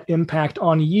had that impact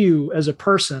on you as a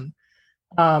person.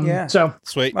 So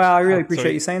sweet. Well, I really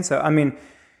appreciate you saying so. I mean,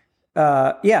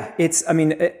 the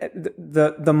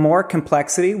more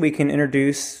complexity we can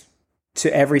introduce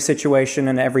to every situation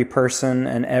and every person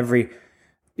and every,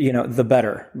 the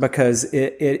better, because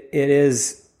it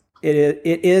is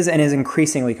and is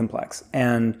increasingly complex.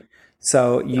 And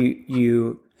so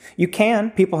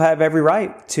people have every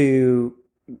right to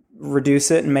reduce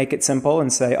it and make it simple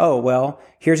and say, oh, well,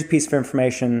 here's a piece of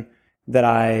information that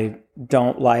I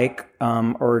don't like,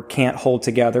 or can't hold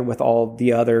together with all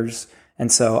the others.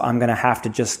 And so I'm going to have to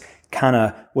just kind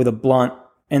of, with a blunt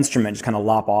instrument, just kind of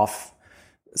lop off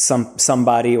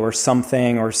somebody or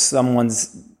something or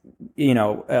someone's,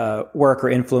 work or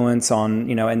influence on,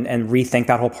 and rethink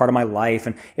that whole part of my life.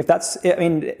 And if that's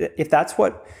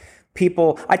what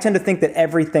I tend to think that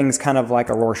everything's kind of like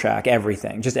a Rorschach,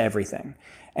 everything, just everything.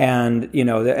 And,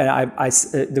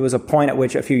 there was a point at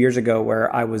which a few years ago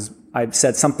where I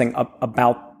said something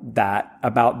about that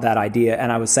idea.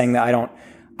 And I was saying that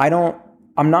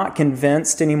I'm not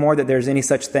convinced anymore that there's any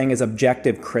such thing as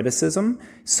objective criticism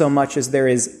so much as there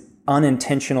is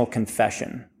unintentional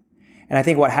confession. And I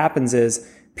think what happens is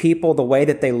people, the way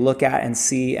that they look at and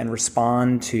see and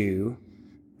respond to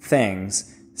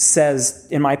things says,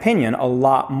 in my opinion, a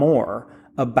lot more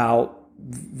about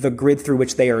the grid through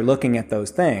which they are looking at those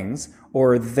things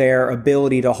or their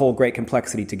ability to hold great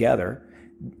complexity together,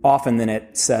 often than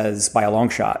it says by a long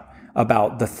shot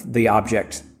about the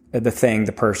object, the thing,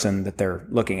 the person that they're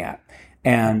looking at.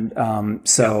 And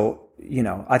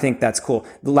I think that's cool.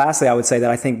 Lastly, I would say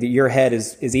that I think that your head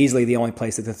is easily the only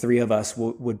place that the three of us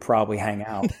would probably hang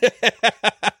out.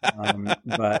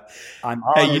 But I'm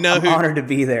honored to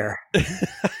be there.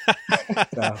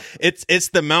 So. It's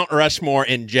the Mount Rushmore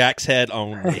in Jack's head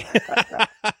only.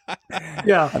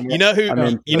 Yeah. Who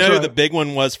the big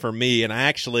one was for me, and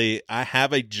I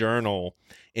have a journal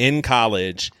in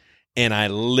college, and I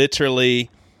literally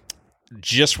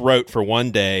just wrote for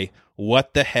one day,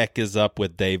 what the heck is up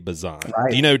with Dave Bazan?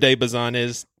 Right. Do you know who Dave Bazan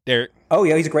is, Derek? Oh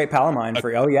yeah, he's a great pal of mine.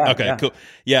 Okay, cool.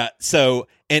 Yeah. So,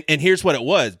 and here's what it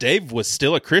was. Dave was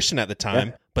still a Christian at the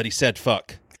time, but he said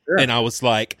 "fuck," and I was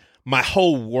like, my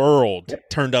whole world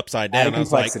turned upside down. I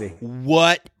was like,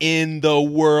 what in the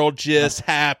world just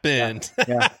happened?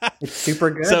 Yeah. It's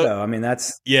super good though. I mean,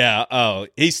 that's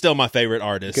he's still my favorite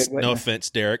artist. No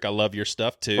offense, Derek. I love your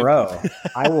stuff too, bro.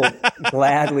 I will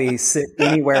gladly sit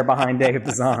anywhere behind Dave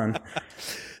Bazan.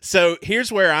 So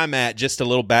here's where I'm at. Just a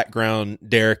little background,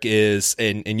 Derek, is,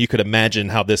 and you could imagine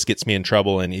how this gets me in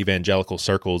trouble in evangelical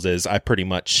circles, is I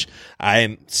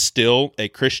am still a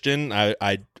Christian.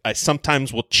 I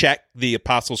sometimes will check the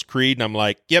Apostles' Creed and I'm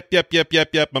like, yep,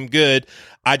 I'm good.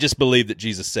 I just believe that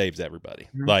Jesus saves everybody.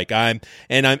 Mm-hmm. Like I'm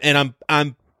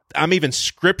even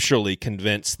scripturally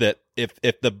convinced that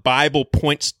if the Bible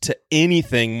points to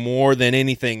anything more than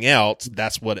anything else,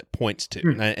 that's what it points to.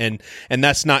 Mm. And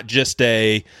that's not just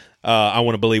I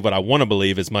want to believe what I want to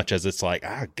believe as much as it's like,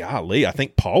 golly, I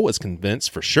think Paul was convinced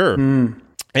for sure. Mm.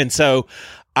 And so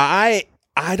I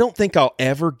don't think I'll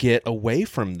ever get away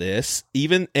from this.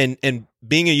 Even and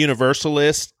being a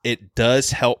universalist, it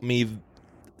does help me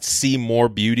see more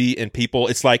beauty in people.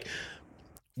 It's like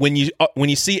when you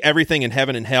see everything in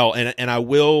heaven and hell, and I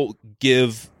will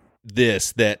give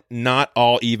this, that not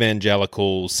all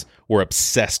evangelicals were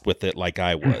obsessed with it like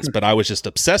I was, but I was just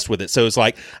obsessed with it. So it's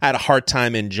like I had a hard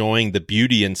time enjoying the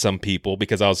beauty in some people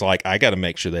because I was like, I got to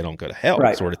make sure they don't go to hell,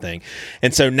 sort of thing.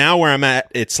 And so now where I'm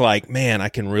at, it's like, man, I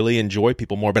can really enjoy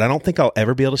people more, but I don't think I'll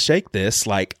ever be able to shake this.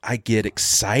 Like, I get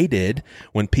excited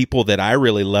when people that I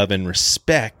really love and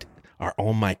respect are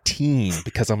on my team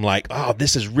because I'm like, oh,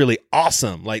 this is really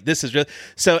awesome. Like, this is really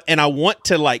so, and I want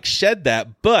to like shed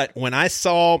that. But when I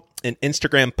saw an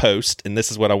Instagram post, and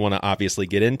this is what I want to obviously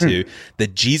get into, the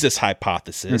Jesus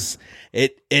hypothesis,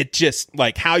 it just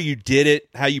like how you did it,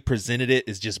 how you presented it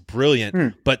is just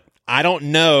brilliant. But I don't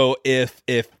know if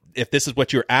this is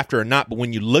what you're after or not. But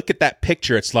when you look at that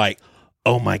picture, it's like,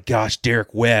 oh my gosh, Derek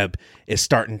Webb is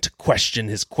starting to question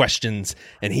his questions,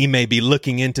 and he may be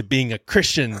looking into being a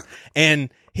Christian, and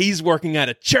he's working at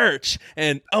a church,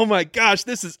 and oh my gosh,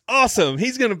 this is awesome.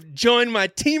 He's going to join my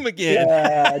team again.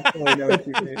 Yeah, I totally know what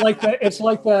you mean. It's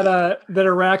like that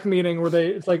Iraq meeting where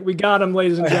it's like, we got him,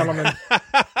 ladies and gentlemen.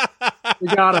 We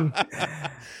got him.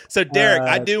 So Derek,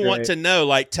 I do want to know,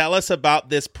 like, tell us about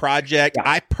this project. Yeah.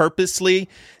 I purposely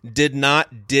did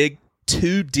not dig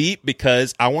too deep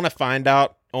because I want to find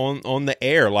out on the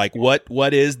air, like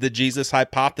what is the Jesus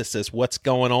hypothesis? What's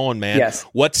going on, man? Yes.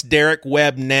 What's Derek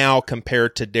Webb now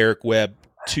compared to Derek Webb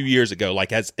 2 years ago?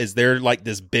 Like, is there like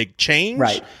this big change,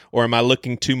 right? Or am I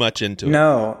looking too much into it?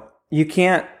 No, you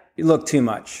can't look too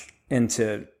much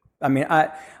into. I mean,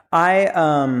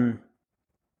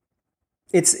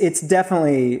 it's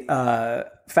definitely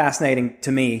fascinating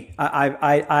to me.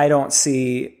 I don't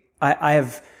see. I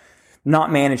have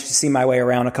not managed to see my way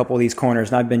around a couple of these corners,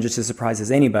 and I've been just as surprised as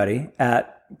anybody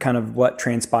at kind of what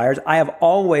transpires. I have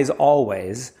always,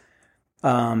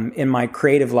 in my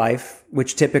creative life,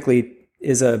 which typically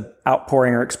is a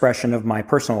outpouring or expression of my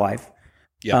personal life,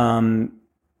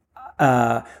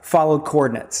 followed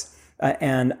coordinates,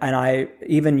 and I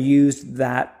even used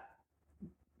that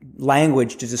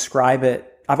language to describe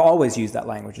it. I've always used that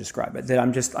language to describe it. That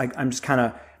I'm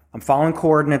following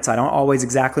coordinates. I don't always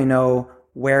exactly know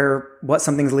what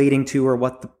something's leading to or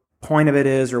what the point of it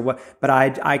is but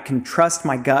I can trust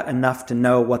my gut enough to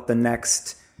know what the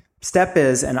next step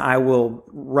is, and I will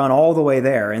run all the way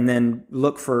there and then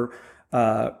look for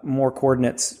more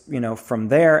coordinates, from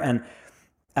there.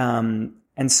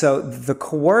 And so the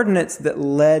coordinates that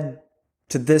led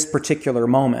to this particular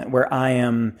moment where I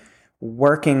am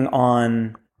working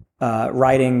on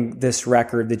writing this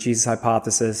record, the Jesus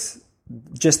Hypothesis,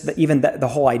 just the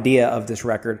whole idea of this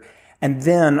record. And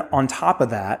then on top of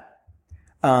that,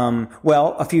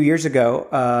 a few years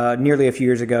ago, nearly a few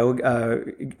years ago,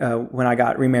 when I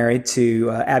got remarried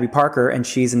to Abby Parker, and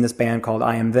she's in this band called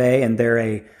I Am They, and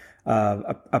they're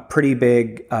a pretty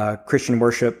big Christian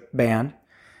worship band.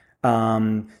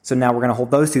 So now we're going to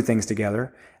hold those two things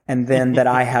together. And then that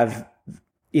I have,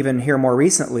 even here more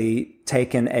recently,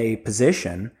 taken a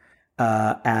position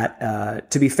at,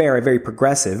 to be fair, a very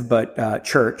progressive, but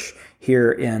church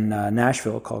here in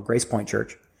Nashville called Grace Point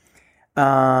Church.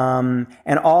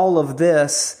 And all of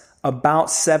this about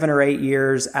 7 or 8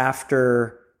 years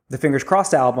after the Fingers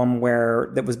Crossed album,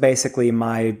 that was basically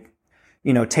my,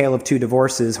 tale of two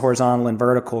divorces, horizontal and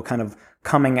vertical, kind of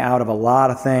coming out of a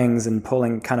lot of things and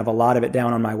pulling kind of a lot of it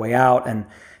down on my way out. And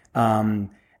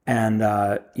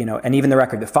even the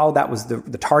record that followed that was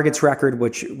the Targets record,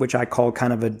 which I call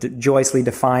kind of a joyously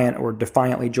defiant or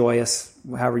defiantly joyous,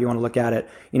 however you want to look at it,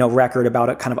 record about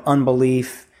a kind of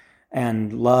unbelief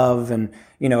and love, and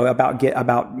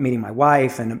about meeting my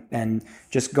wife, and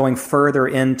just going further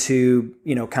into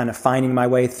kind of finding my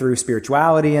way through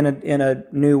spirituality in a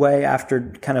new way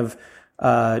after kind of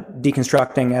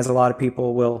deconstructing, as a lot of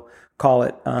people will call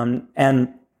it.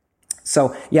 And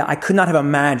so I could not have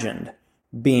imagined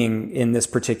being in this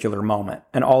particular moment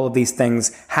and all of these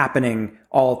things happening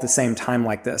all at the same time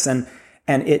like this. And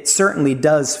it certainly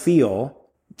does feel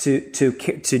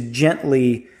to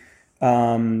gently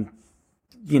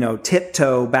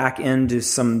tiptoe back into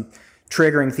some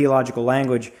triggering theological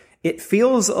language. It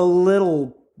feels a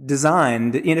little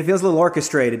designed, it feels a little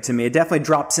orchestrated to me. It definitely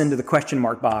drops into the question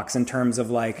mark box in terms of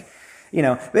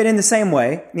but in the same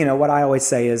way, what I always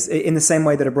say is, in the same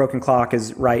way that a broken clock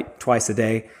is right twice a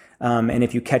day. And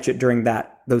if you catch it during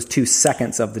those 2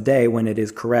 seconds of the day when it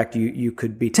is correct, you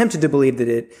could be tempted to believe that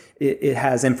it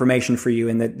has information for you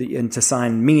and to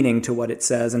assign meaning to what it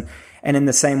says. And in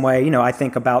the same way, I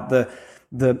think about the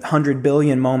 100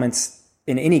 billion moments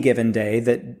in any given day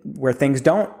where things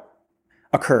don't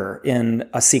occur in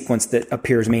a sequence that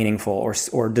appears meaningful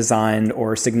or designed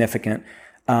or significant.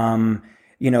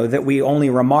 That we only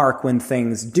remark when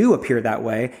things do appear that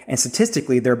way, and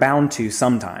statistically they're bound to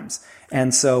sometimes.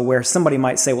 And so where somebody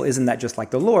might say, well, isn't that just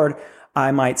like the Lord?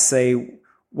 I might say,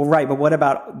 well, right, but what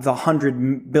about the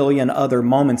 100 billion other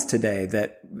moments today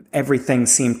that everything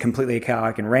seemed completely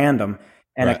chaotic and random?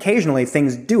 And right. Occasionally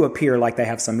things do appear like they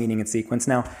have some meaning and sequence.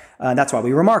 Now, that's why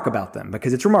we remark about them,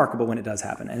 because it's remarkable when it does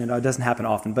happen, and it doesn't happen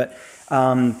often. But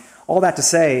all that to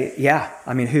say,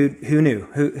 who knew?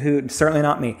 Who certainly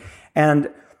not me. And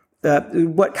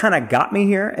what kind of got me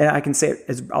here, and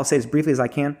I'll say as briefly as I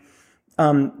can.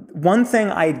 One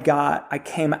thing I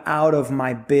came out of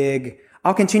my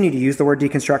I'll continue to use the word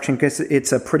deconstruction because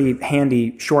it's a pretty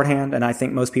handy shorthand, and I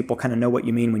think most people kind of know what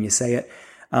you mean when you say it.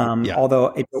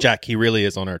 Although Jack, he really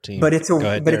is on our team. But it's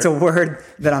a word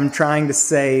that I'm trying to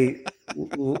say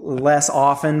less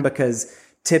often, because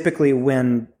typically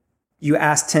when you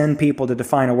ask 10 people to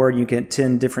define a word, you get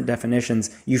 10 different definitions.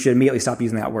 You should immediately stop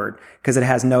using that word because it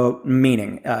has no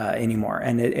meaning anymore,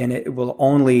 and it will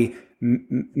only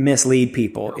mislead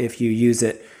people if you use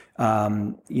it,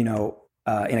 in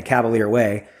a cavalier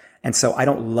way. And so I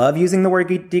don't love using the word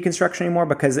deconstruction anymore,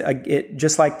 because it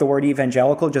just like the word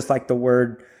evangelical, just like the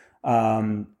word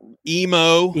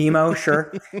emo,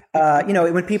 sure.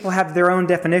 When people have their own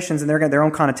definitions and their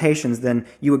own connotations, then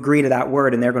you agree to that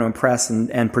word, and they're going to impress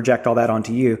and project all that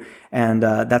onto you. And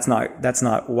that's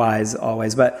not wise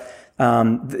always. But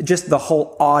just the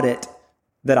whole audit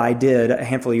that I did a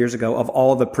handful of years ago of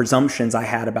all the presumptions I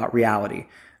had about reality,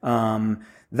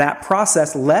 that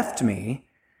process left me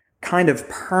kind of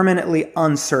permanently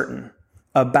uncertain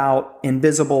about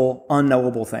invisible,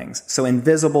 unknowable things. So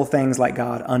invisible things like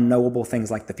God, unknowable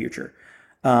things like the future.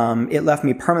 It left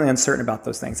me permanently uncertain about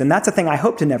those things. And that's a thing I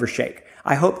hope to never shake.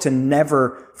 I hope to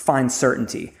never find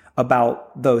certainty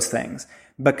about those things,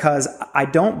 because I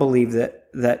don't believe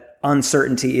that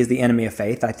uncertainty is the enemy of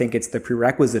faith. I think it's the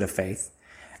prerequisite of faith.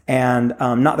 And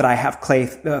not that I have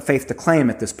faith to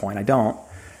claim at this point. I don't.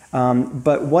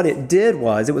 But what it did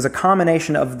was, it was a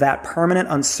combination of that permanent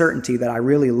uncertainty that I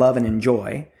really love and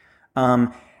enjoy,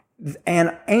 and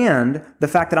the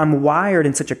fact that I'm wired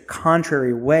in such a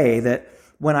contrary way that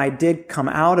when I did come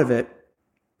out of it,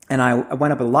 and I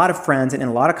went up with a lot of friends and in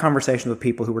a lot of conversations with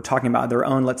people who were talking about their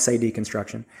own, let's say,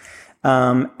 deconstruction,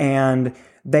 And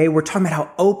they were talking about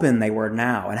how open they were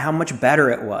now and how much better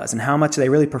it was and how much they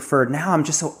really preferred. Now I'm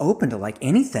just so open to like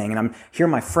anything. And I'm hearing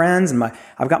my friends and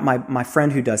I've got my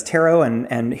friend who does tarot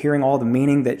and hearing all the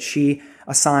meaning that she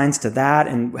assigns to that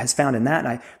and has found in that.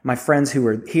 And my friends who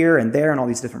are here and there in all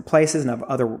these different places and of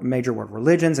other major world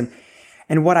religions.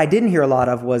 And what I didn't hear a lot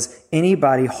of was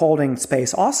anybody holding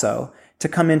space also to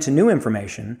come into new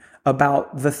information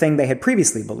about the thing they had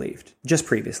previously believed, just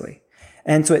previously.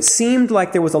 And so it seemed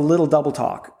like there was a little double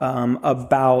talk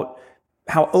about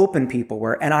how open people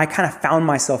were. And I kind of found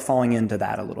myself falling into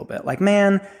that a little bit. Like,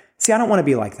 man, see, I don't want to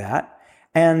be like that.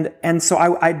 And so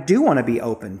I do want to be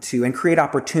open to and create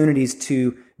opportunities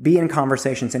to be in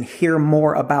conversations and hear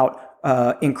more about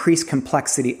increased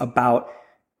complexity about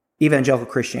evangelical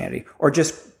Christianity or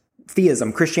just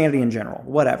theism, Christianity in general,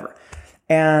 whatever.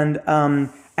 And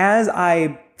as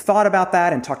I thought about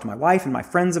that and talked to my wife and my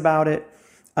friends about it,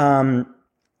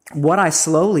 what I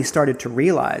slowly started to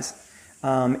realize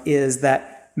is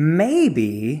that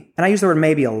maybe, and I use the word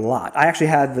maybe a lot. I actually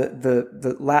had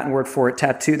the Latin word for it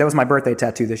tattooed. That was my birthday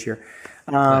tattoo this year.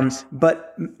 Nice.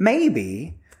 But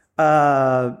maybe,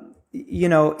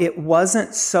 it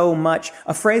wasn't so much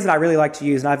a phrase that I really like to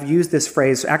use, and I've used this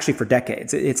phrase actually for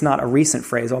decades. It's not a recent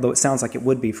phrase, although it sounds like it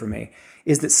would be for me,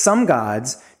 is that some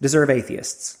gods deserve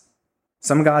atheists.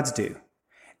 Some gods do.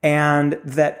 And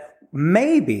that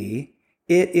maybe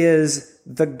it is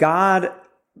the God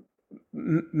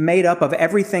made up of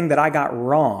everything that I got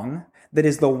wrong that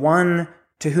is the one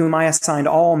to whom I assigned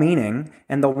all meaning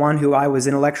and the one who I was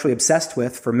intellectually obsessed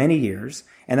with for many years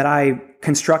and that I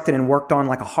constructed and worked on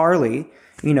like a Harley,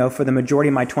 for the majority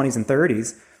of my 20s and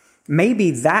 30s.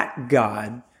 Maybe that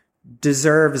God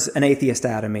deserves an atheist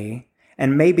out of me.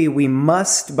 And maybe we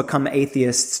must become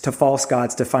atheists to false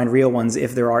gods to find real ones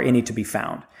if there are any to be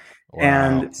found. Wow.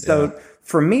 And so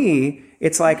for me,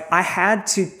 it's like I had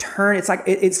to turn. It's like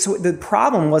so the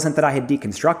problem wasn't that I had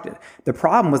deconstructed. The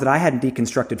problem was that I hadn't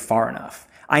deconstructed far enough.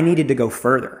 I needed to go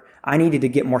further. I needed to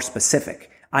get more specific.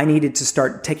 I needed to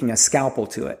start taking a scalpel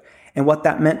to it. And what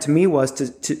that meant to me was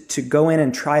to go in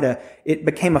and try to. It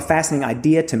became a fascinating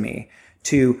idea to me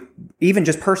to even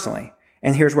just personally.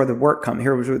 And here's where the work comes.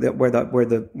 Here's where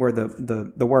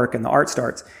the work and the art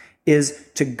starts. Is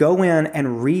to go in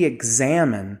and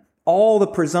re-examine all the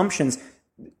presumptions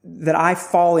that I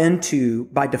fall into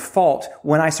by default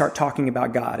when I start talking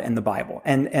about God and the Bible.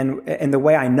 And the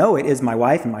way I know it is my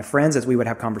wife and my friends, as we would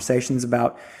have conversations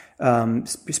about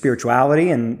spirituality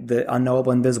and the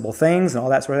unknowable, invisible things and all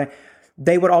that sort of thing,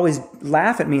 they would always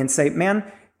laugh at me and say, man,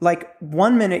 like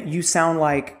 1 minute you sound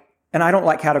like, and I don't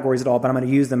like categories at all, but I'm going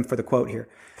to use them for the quote here.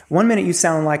 1 minute you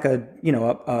sound like an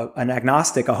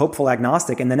agnostic, a hopeful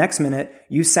agnostic, and the next minute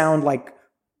you sound like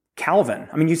Calvin.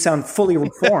 I mean, you sound fully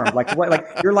reformed. Like what? Like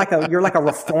you're like a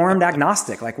reformed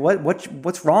agnostic. Like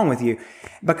what's wrong with you?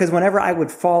 Because whenever I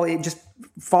would fall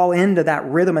into that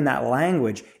rhythm and that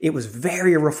language, it was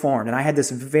very reformed. And I had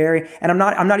this and I'm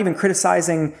not even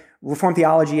criticizing Reformed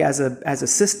theology as a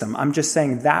system. I'm just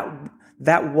saying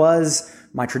that was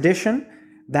my tradition.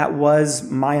 That was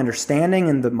my understanding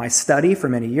and my study for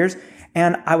many years.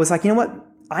 And I was like, you know what?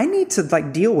 I need to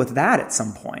like deal with that at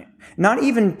some point. Not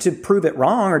even to prove it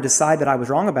wrong or decide that I was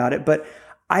wrong about it, but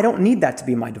I don't need that to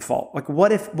be my default. Like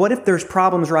what if there's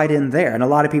problems right in there? And a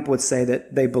lot of people would say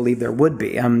that they believe there would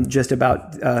be. Just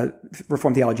about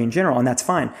Reformed theology in general, and that's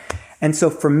fine. And so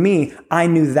for me, I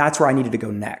knew that's where I needed to go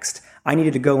next. I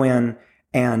needed to go in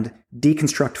and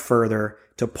deconstruct further,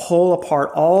 to pull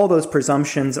apart all those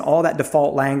presumptions, all that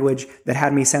default language that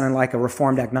had me sounding like a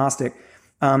Reformed agnostic.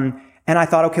 And I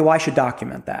thought, okay, well, I should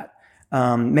document that.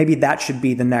 Maybe that should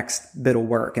be the next bit of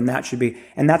work, and that's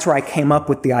where I came up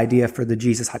with the idea for the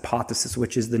Jesus hypothesis,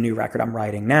 which is the new record I'm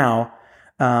writing now.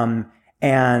 And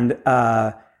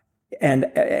the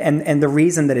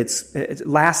reason that it's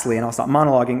lastly, and I'll stop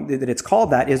monologuing, that it's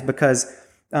called that is because,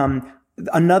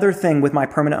 another thing with my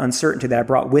permanent uncertainty that I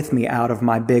brought with me out of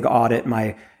my big audit,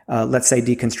 my, let's say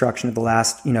deconstruction of the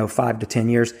last, 5 to 10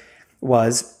 years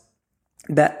was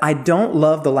that I don't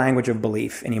love the language of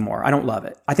belief anymore. I don't love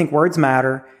it. I think words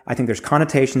matter. I think there's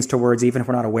connotations to words, even if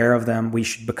we're not aware of them. We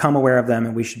should become aware of them,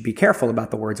 and we should be careful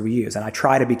about the words we use. And I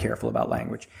try to be careful about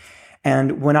language.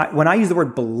 And when I use the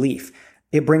word belief,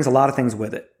 it brings a lot of things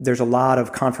with it. There's a lot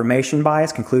of confirmation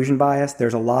bias, conclusion bias.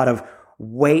 There's a lot of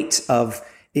weight of,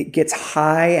 it gets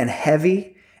high and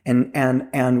heavy.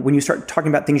 And when you start talking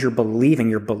about things you're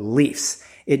believing, your beliefs,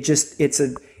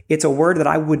 it's a word that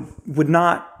I would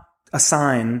not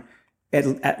assign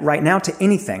right now to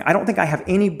anything. I don't think I have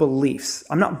any beliefs.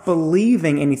 I'm not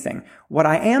believing anything. What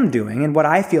I am doing, and what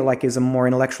I feel like is a more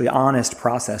intellectually honest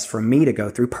process for me to go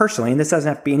through personally, and this doesn't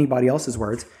have to be anybody else's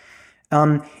words,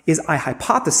 is I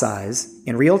hypothesize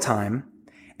in real time.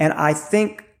 And I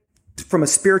think from a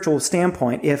spiritual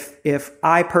standpoint, if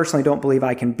I personally don't believe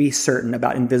I can be certain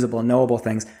about invisible and knowable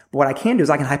things, but what I can do is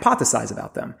I can hypothesize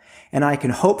about them. And I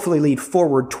can hopefully lead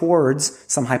forward towards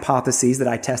some hypotheses that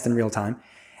I test in real time.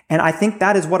 And I think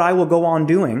that is what I will go on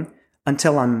doing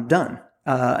until I'm done,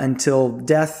 until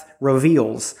death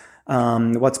reveals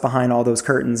what's behind all those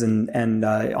curtains and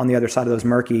on the other side of those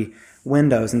murky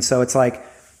windows. And so it's like,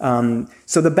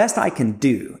 so the best I can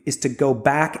do is to go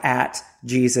back at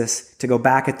Jesus, to go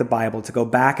back at the Bible, to go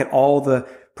back at all the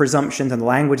presumptions and the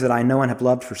language that I know and have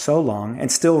loved for so long,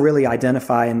 and still really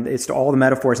identify, and it's all the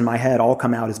metaphors in my head all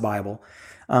come out as Bible.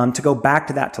 To go back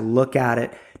to that, to look at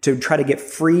it, to try to get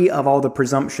free of all the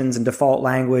presumptions and default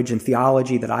language and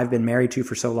theology that I've been married to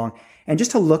for so long, and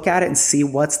just to look at it and see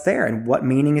what's there and what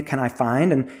meaning can I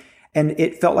find. And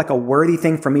it felt like a worthy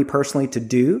thing for me personally to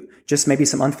do, just maybe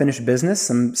some unfinished business,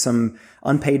 some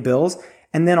unpaid bills.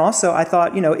 And then also I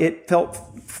thought, it felt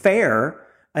fair,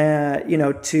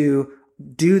 to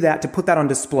do that, to put that on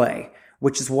display,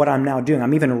 which is what I'm now doing.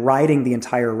 I'm even writing the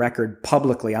entire record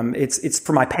publicly. It's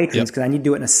for my patrons because I need to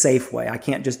do it in a safe way. I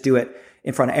can't just do it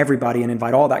in front of everybody and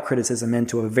invite all that criticism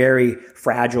into a very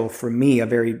fragile, for me, a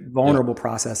very vulnerable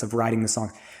process of writing the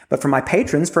songs. But for my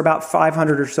patrons, for about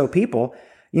 500 or so people,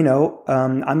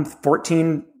 I'm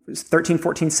 13,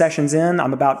 14 sessions in.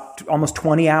 I'm about almost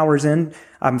 20 hours in.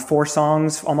 I'm 4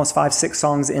 songs, almost 5, 6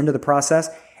 songs into the process.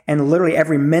 And literally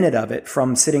every minute of it,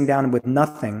 from sitting down with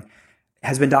nothing,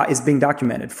 is being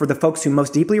documented for the folks who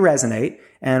most deeply resonate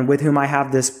and with whom I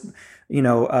have this,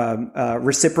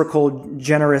 reciprocal,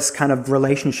 generous kind of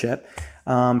relationship.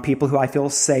 People who I feel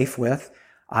safe with.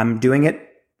 I'm doing it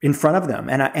in front of them.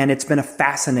 And it's been a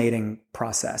fascinating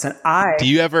process. And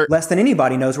less than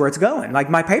anybody knows where it's going. Like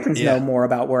my patrons know more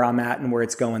about where I'm at and where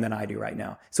it's going than I do right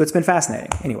now. So it's been fascinating.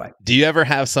 Anyway. Do you ever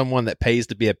have someone that pays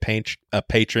to be a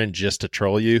patron just to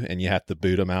troll you and you have to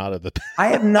boot them out of the... I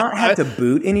have not had to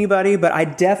boot anybody, but I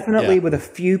definitely with a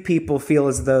few people feel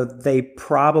as though they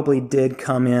probably did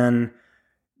come in.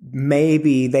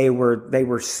 Maybe they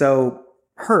were so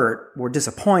hurt, were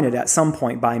disappointed at some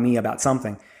point by me about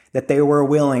something, that they were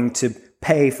willing to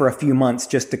pay for a few months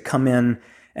just to come in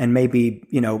and maybe,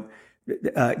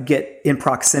 get in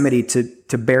proximity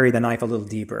to bury the knife a little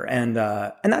deeper. And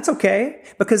that's okay,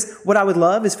 because what I would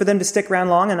love is for them to stick around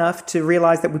long enough to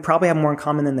realize that we probably have more in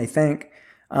common than they think.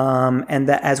 And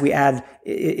that as we add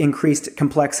increased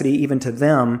complexity even to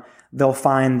them, they'll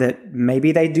find that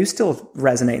maybe they do still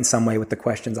resonate in some way with the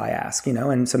questions I ask,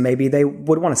 and so maybe they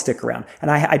would want to stick around. And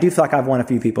I do feel like I've won a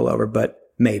few people over, but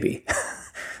maybe.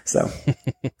 So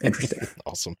interesting.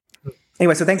 Awesome.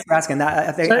 Anyway, so thanks for asking that.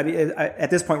 I think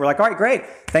at this point we're like, all right, great.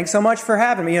 Thanks so much for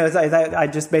having me. I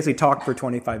just basically talked for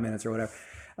 25 minutes or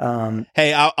whatever.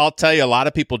 Hey, I'll tell you, a lot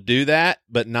of people do that,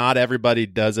 but not everybody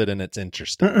does it, and it's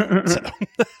interesting. So,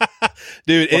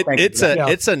 dude,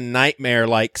 it's a nightmare.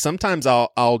 Like sometimes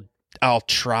I'll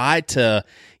try to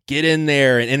get in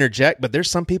there and interject, but there's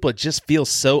some people it just feels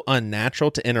so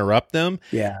unnatural to interrupt them.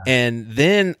 Yeah. And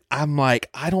then I'm like,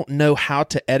 I don't know how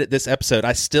to edit this episode.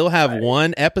 I still have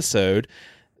one episode.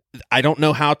 I don't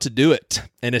know how to do it.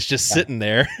 And it's just sitting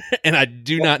there and I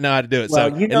do not know how to do it. Well,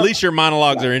 so at least your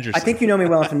monologues are interesting. I think you know me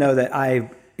well enough to know that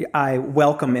I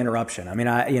welcome interruption. I mean,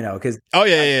 because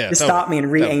just stop me and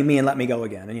re-aim me and let me go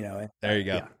again. And there you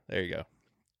go. Yeah. There you go.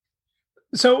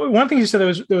 So one thing you said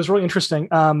that was really interesting.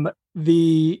 Kind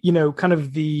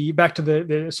of the back to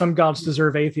the some gods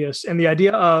deserve atheists, and the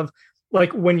idea of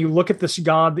like when you look at this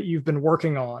God that you've been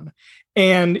working on,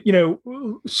 and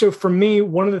so for me,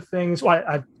 one of the things,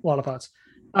 I have a lot of thoughts,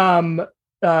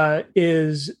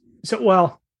 is see,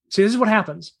 this is what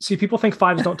happens. See, people think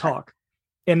fives don't talk.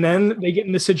 And then they get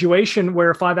in the situation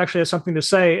where 5 actually has something to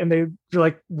say, and they're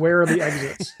like, "Where are the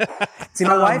exits?" See,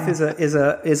 my wife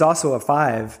is also a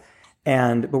 5.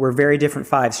 But we're very different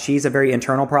 5s. She's a very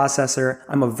internal processor.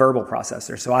 I'm a verbal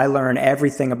processor. So I learn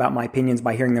everything about my opinions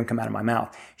by hearing them come out of my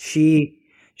mouth. She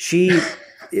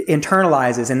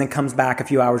internalizes and then comes back a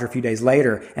few hours or a few days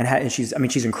later. And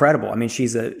she's incredible. I mean,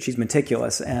 she's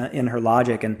meticulous in her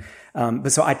logic. And,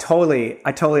 but so I totally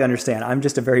understand. I'm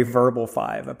just a very verbal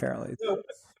 5, apparently.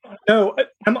 No,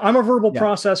 I'm a verbal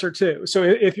processor too. So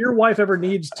if your wife ever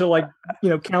needs to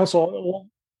counsel,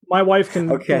 my wife can.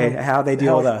 Okay, how they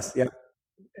deal with us, yeah.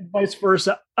 And vice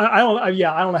versa. I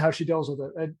don't know how she deals with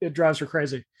it. It drives her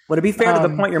crazy. Well, to be fair to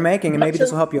the point you're making, and maybe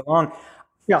this will help you along.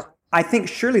 Yeah. I think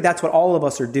surely that's what all of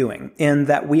us are doing, in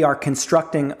that we are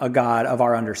constructing a God of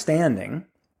our understanding.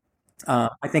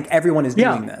 I think everyone is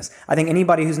doing this. I think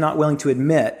anybody who's not willing to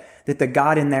admit that the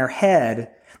God in their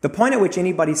head, the point at which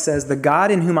anybody says the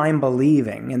God in whom I am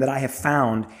believing and that I have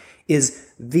found is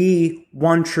the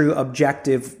one true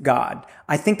objective God,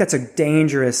 I think that's a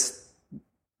dangerous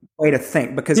way to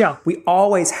think, because we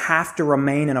always have to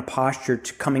remain in a posture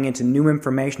to coming into new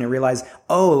information and realize,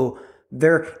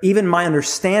 even my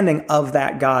understanding of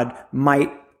that God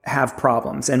might have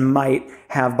problems and might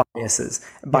have biases,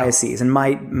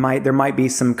 and there might be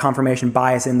some confirmation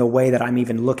bias in the way that I'm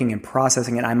even looking and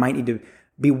processing it. I might need to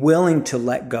be willing to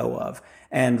let go of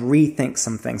and rethink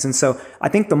some things. And so I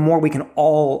think the more we can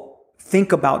all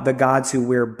think about the gods who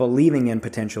we're believing in,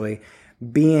 potentially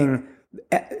being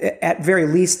at very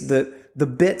least the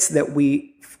bits that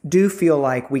we do feel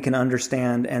like we can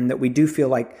understand and that we do feel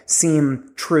like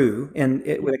seem true, and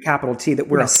with a capital T, that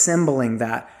we're assembling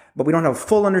that, but we don't have a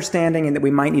full understanding, and that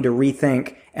we might need to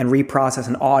rethink and reprocess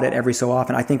and audit every so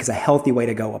often, I think is a healthy way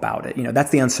to go about it. That's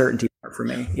the uncertainty part for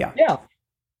me. Yeah.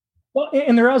 Well,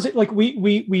 and there is, like,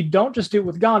 we don't just do it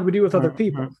with God, we do it with other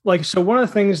people. Like, so one of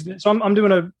the things that, I'm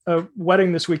doing a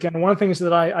wedding this weekend. And one of the things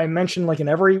that I mention, like in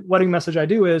every wedding message I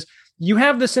do, is you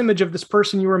have this image of this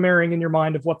person you are marrying in your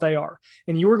mind of what they are.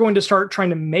 And you are going to start trying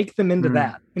to make them into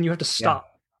that. And you have to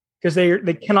stop, because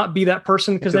they cannot be that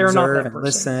person, because they are not that person.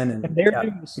 Listen and they're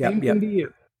doing the same thing to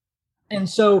you. And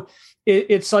so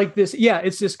it's like this,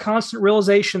 it's this constant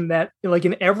realization that, like,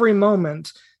 in every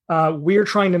moment, we're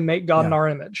trying to make God in our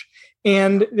image.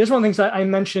 And there's one of the things I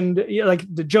mentioned, like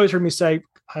that Joey's heard me say,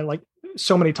 I like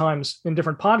so many times in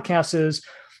different podcasts, is,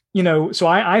 so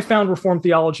I found Reformed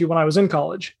theology when I was in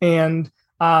college, and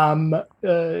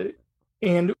it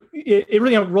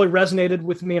really resonated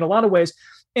with me in a lot of ways.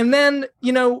 And then,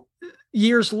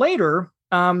 years later,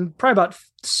 probably about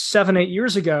 7-8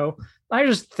 years ago, I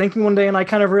was just thinking one day, and I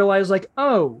kind of realized, like,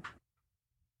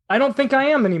 I don't think I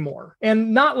am anymore.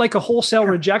 And not like a wholesale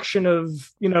rejection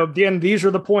of, these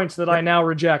are the points that I now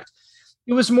reject.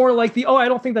 It was more like I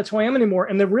don't think that's who I am anymore.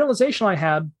 And the realization I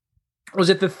had was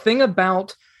that the thing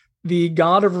about the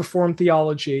God of Reformed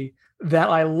theology that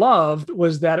I loved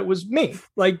was that it was me.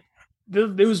 Like,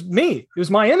 it was me. It was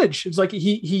my image. It's like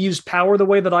he used power the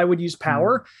way that I would use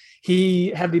power. He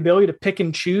had the ability to pick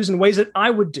and choose in ways that I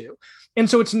would do. And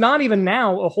so it's not even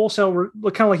now a wholesale,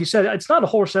 kind of like you said, it's not a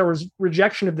wholesale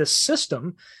rejection of this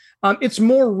system. It's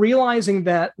more realizing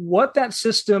that what I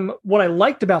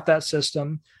liked about that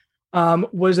system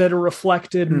was that it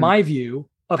reflected my view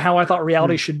of how I thought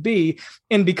reality should be.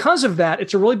 And because of that,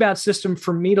 it's a really bad system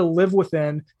for me to live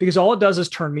within, because all it does is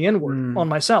turn me inward on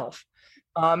myself.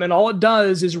 And all it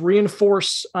does is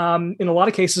reinforce, in a lot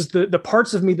of cases, the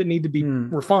parts of me that need to be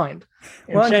refined.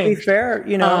 And well, changed. To be fair,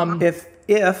 if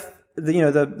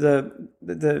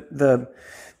the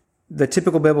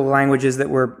typical biblical language is that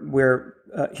we're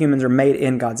humans are made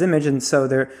in God's image, and so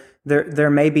there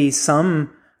may be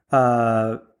some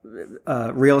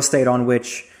real estate on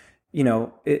which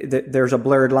there's a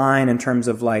blurred line in terms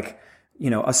of, like,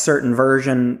 a certain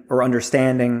version or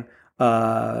understanding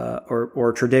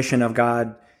or tradition of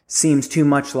God seems too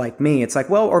much like me. It's like,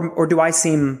 well, or do I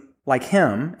seem like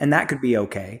him? And that could be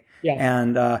okay. Yeah.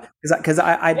 And because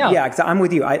I'm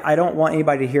with you. I don't want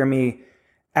anybody to hear me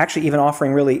actually even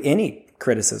offering really any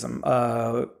criticism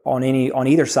on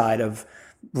either side of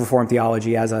Reformed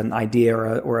theology as an idea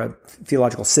or a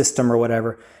theological system or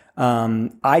whatever.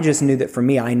 I just knew that for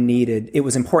me, it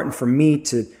was important for me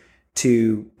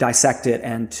to dissect it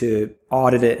and to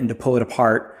audit it and to pull it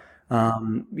apart.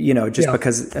 Because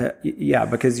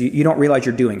you don't realize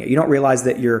you're doing it. You don't realize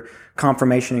that you're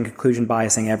confirmation and conclusion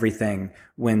biasing everything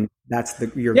when that's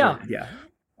your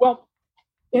Well,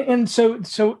 and so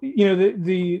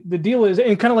the deal is,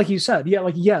 and kind of like you said,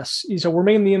 yes. So we're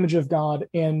made in the image of God,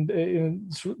 and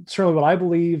it's certainly what I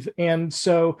believe. And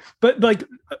so, but like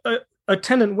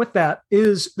attendant with that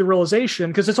is the realization,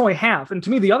 because it's only half. And to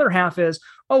me, the other half is,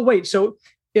 so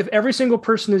if every single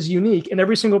person is unique and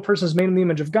every single person is made in the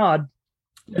image of God,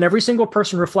 and every single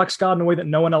person reflects God in a way that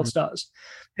no one else does.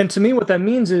 And to me, what that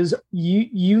means is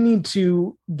you need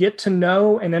to get to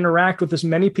know and interact with as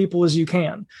many people as you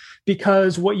can,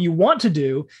 because what you want to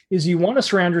do is you want to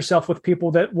surround yourself with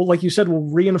people that will, like you said, will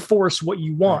reinforce what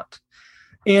you want.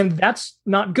 And that's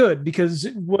not good, because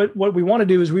what we want to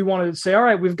do is we want to say, all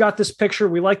right, we've got this picture.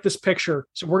 We like this picture.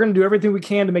 So we're going to do everything we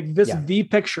can to make this the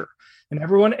picture.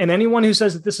 And anyone who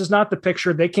says that this is not the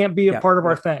picture, they can't be a part of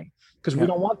our thing, because we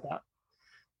don't want that.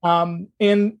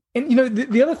 And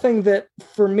the other thing that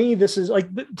for me, this is like,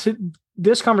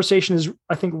 this conversation is,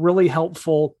 I think, really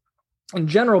helpful in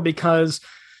general, because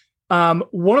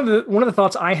One of the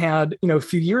thoughts I had, a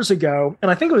few years ago, and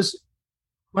I think it was,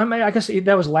 I guess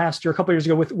that was last year, a couple of years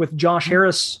ago, with Josh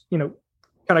Harris, kind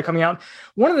of coming out.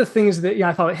 One of the things that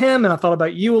I thought of him, and I thought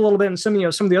about you a little bit, and some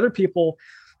of the other people,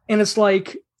 and it's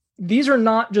like these are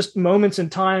not just moments in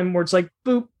time where it's like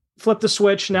boop, flip the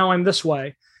switch, now I'm this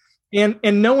way, and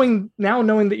knowing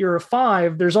that you're a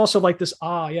 5, there's also like this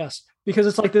yes, because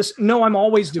it's like this. No, I'm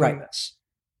always doing this.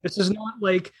 This is not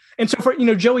like, and so for,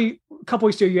 Joey, a couple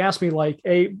weeks ago, you asked me like,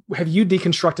 hey, have you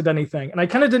deconstructed anything? And I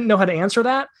kind of didn't know how to answer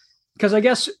that, because I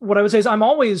guess what I would say is I'm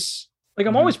always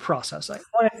processing.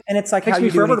 And it's like how you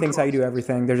do anything, how you do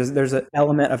everything. There's an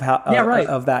element of how,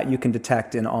 of that you can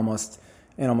detect in almost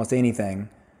anything.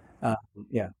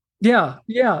 Yeah.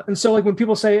 And so like when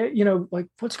people say, like,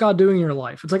 what's God doing in your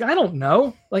life? It's like, I don't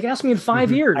know. Like, ask me in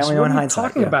 5 years. I only know what in are you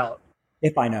hindsight, talking about?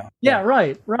 If I know. Yeah.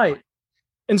 Right.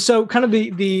 And so kind of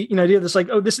the idea of this, like,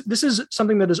 this is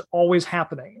something that is always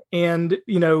happening. And,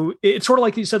 it's sort of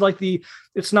like you said, like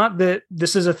it's not that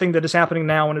this is a thing that is happening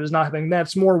now and it is not happening.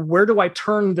 That's more, where do I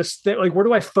turn this thing? Like, where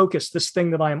do I focus this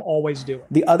thing that I am always doing?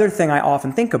 The other thing I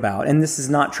often think about, and this is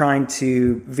not trying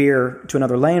to veer to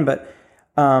another lane, but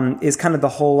is kind of the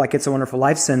whole, like, It's a Wonderful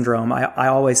Life syndrome. I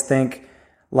always think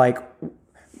like,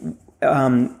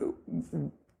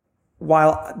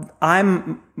 while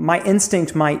my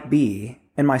instinct might be,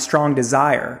 and my strong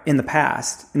desire in the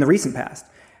recent past,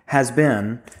 has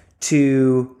been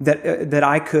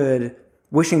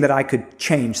wishing that I could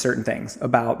change certain things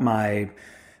about my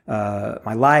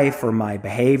life or my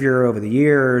behavior over the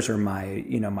years or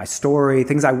my story,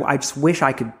 things I just wish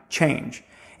I could change.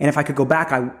 And if I could go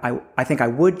back, I think I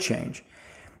would change.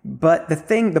 But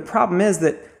the problem is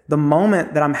that the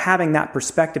moment that I'm having that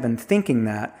perspective and thinking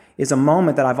that is a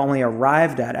moment that I've only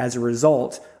arrived at as a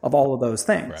result of all of those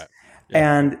things. Right.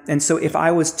 Yeah. And so if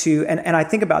I was to, and I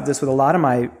think about this with a lot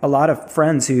of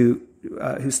friends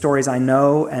whose stories I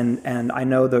know, and I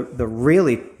know the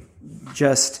really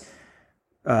just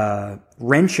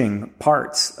wrenching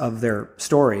parts of their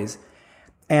stories,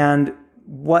 and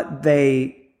what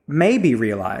they maybe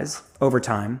realize over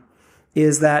time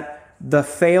is that the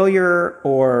failure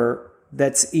or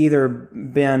that's either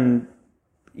been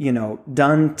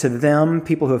done to them,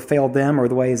 people who have failed them, or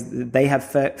the ways that they have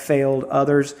failed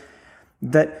others,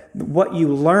 that what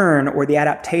you learn or the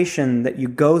adaptation that you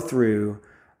go through,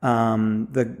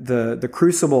 the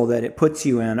crucible that it puts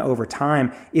you in over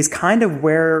time, is kind of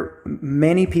where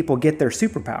many people get their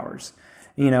superpowers.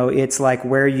 It's like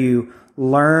where you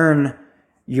learn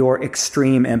your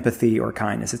extreme empathy or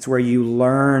kindness. It's where you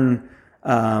learn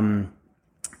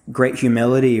great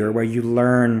humility, or where you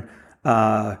learn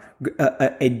a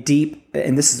deep,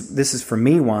 and this is for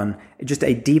me just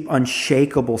a deep,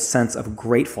 unshakable sense of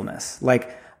gratefulness.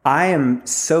 Like, I am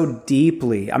so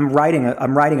deeply, I'm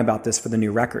writing about this for the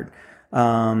new record,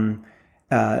 that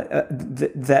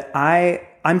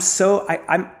I'm so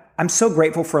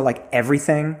grateful for like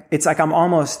everything. It's like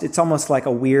it's almost like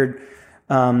a weird,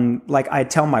 like I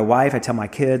tell my wife, I tell my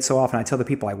kids so often, I tell the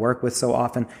people I work with so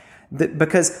often,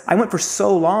 because I went for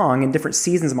so long in different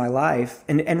seasons of my life,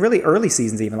 and really early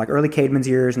seasons, even like early Caedmon's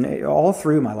years and all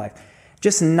through my life,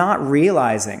 just not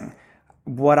realizing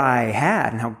what I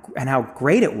had and how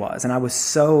great it was. And I was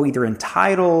so either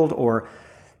entitled, or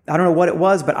I don't know what it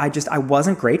was, but I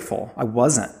wasn't grateful. I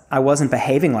wasn't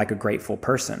behaving like a grateful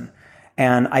person.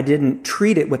 And I didn't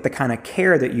treat it with the kind of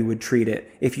care that you would treat it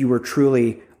if you were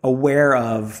truly aware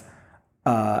of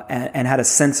and had a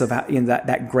sense of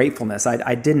that gratefulness.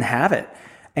 I didn't have it,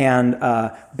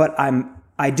 but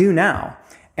I do now,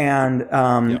 and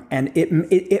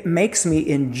it makes me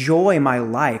enjoy my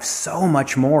life so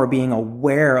much more, being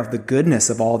aware of the goodness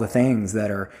of all the things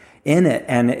that are in it,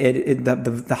 and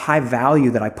the high value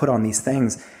that I put on these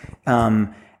things.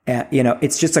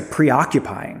 It's just like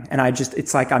preoccupying, and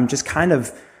it's like I'm just kind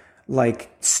of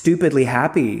like stupidly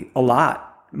happy a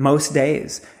lot most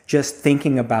days, just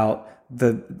thinking about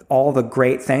all the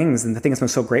great things and the things I'm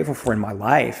so grateful for in my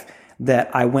life, that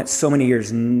I went so many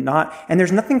years not. And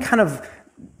there's nothing kind of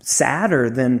sadder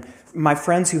than my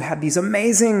friends who have these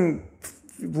amazing,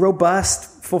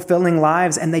 robust, fulfilling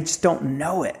lives, and they just don't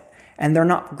know it, and they're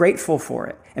not grateful for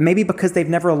it. And maybe because they've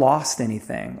never lost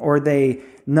anything, or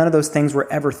none of those things were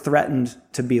ever threatened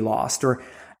to be lost,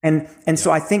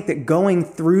 so I think that going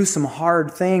through some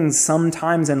hard things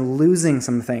sometimes, and losing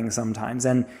some things sometimes,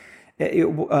 and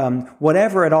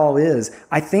whatever it all is,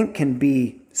 I think can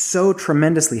be so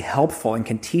tremendously helpful and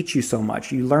can teach you so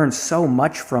much. You learn so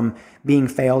much from being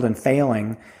failed and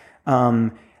failing,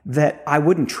 that I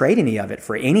wouldn't trade any of it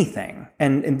for anything.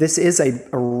 And this is a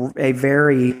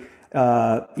very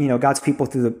God's people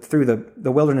through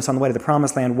the wilderness on the way to the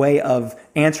promised land way of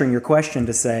answering your question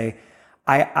to say,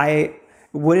 I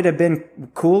would it have been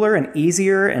cooler and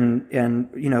easier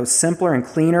and simpler and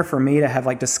cleaner for me to have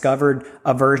like discovered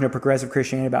a version of progressive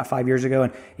Christianity about 5 years ago?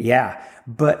 And yeah,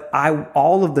 but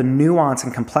all of the nuance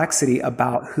and complexity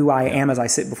about who I am as I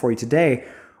sit before you today,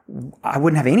 I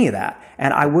wouldn't have any of that.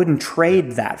 And I wouldn't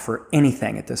trade that for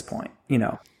anything at this point,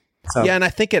 So. Yeah. And I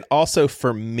think it also,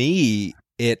 for me,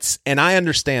 and I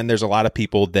understand there's a lot of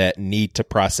people that need to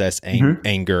process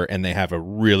anger, and they have a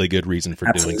really good reason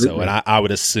for doing so. And I would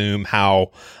assume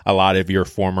how a lot of your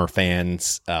former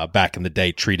fans back in the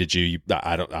day treated you.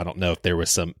 I don't know if there was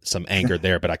some anger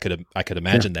there, but I could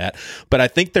imagine that. But I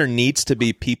think there needs to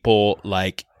be people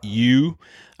like you.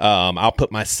 I'll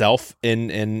put myself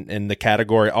in the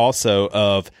category also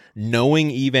of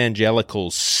knowing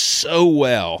evangelicals so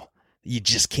well. You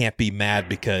just can't be mad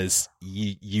because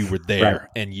you were there,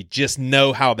 and you just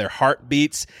know how their heart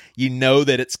beats. You know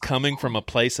that it's coming from a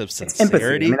place of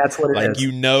sincerity. That's what it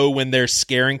is. When they're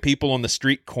scaring people on the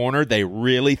street corner, they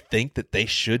really think that they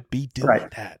should be doing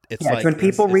that. It's like when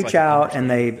people reach out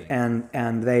and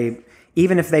they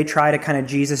even if they try to kind of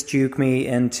Jesus juke me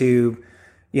into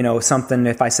something,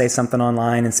 if I say something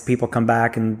online and people come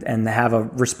back and they have a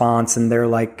response and they're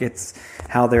like, it's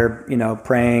how they're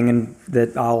praying, and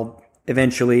that I'll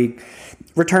eventually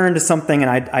return to something, and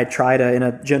I try to, in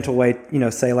a gentle way,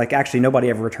 say like, actually nobody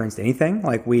ever returns to anything.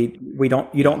 Like you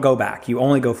don't go back, you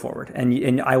only go forward,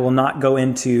 and I will not go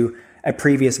into a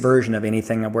previous version of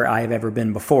anything of where I have ever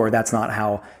been before. That's not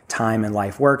how time and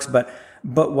life works. But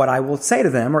what I will say to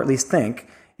them, or at least think,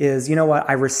 is, what,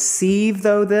 I receive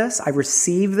this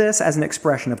as an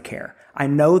expression of care. I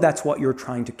know that's what you're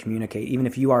trying to communicate, even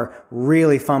if you are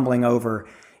really fumbling over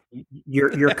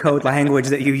your code language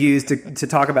that you use to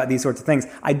talk about these sorts of things.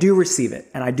 I do receive it,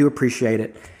 and I do appreciate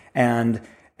it. And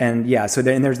yeah, so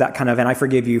then there's that kind of, and I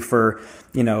forgive you for,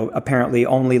 apparently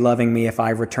only loving me if I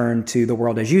return to the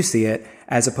world as you see it,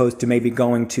 as opposed to maybe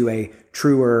going to a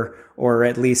truer, or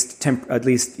at least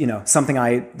something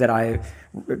that I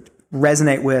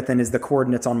resonate with and is the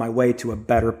coordinates on my way to a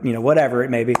better, whatever it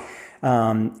may be.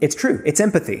 It's true. It's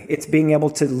empathy. It's being able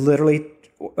to literally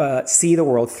see the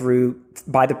world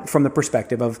from the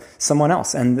perspective of someone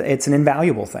else, and it's an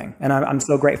invaluable thing. And I'm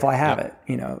so grateful I have it.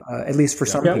 At least for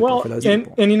some people, for those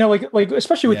people. And like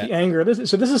especially with the anger.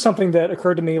 This is something that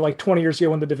occurred to me like 20 years ago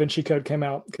when the Da Vinci Code came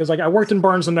out, because like I worked in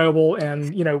Barnes and Noble,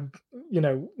 and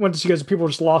went to see guys, people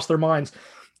just lost their minds.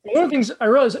 One of the things I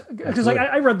realized, because like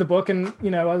I read the book, and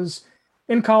I was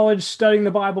in college studying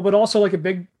the Bible, but also like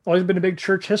always been a big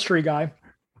church history guy.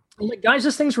 I'm like, guys,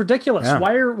 this thing's ridiculous. Yeah.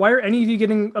 Why are any of you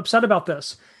getting upset about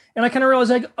this? And I kind of realized,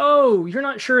 like, oh, you're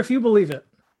not sure if you believe it.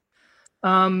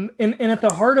 And at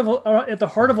the heart of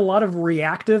a lot of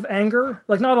reactive anger,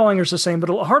 like not all anger is the same, but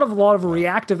at the heart of a lot of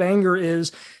reactive anger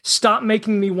is stop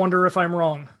making me wonder if I'm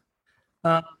wrong.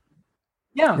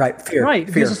 Yeah, right. Fear. Right.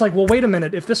 Because it's like, well, wait a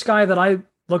minute. If this guy that I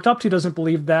looked up to doesn't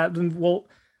believe that, then well,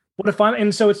 what if I'm?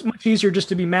 And so it's much easier just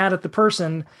to be mad at the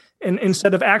person, and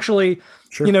instead of actually,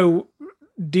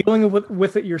 dealing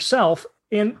with it yourself.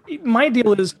 And my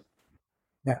deal is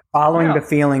following the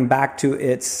feeling back to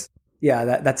its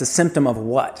that's a symptom of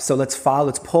what. So let's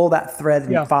pull that thread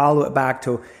and follow it back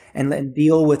to and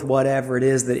deal with whatever it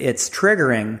is that it's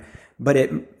triggering. But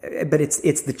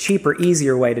it's the cheaper,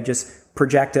 easier way to just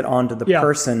project it onto the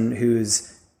person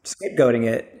who's scapegoating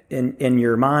it in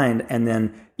your mind, and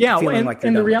then feeling like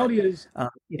and the reality is,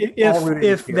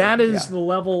 if that is the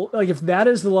level, like if that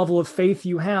is the level of faith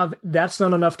you have, that's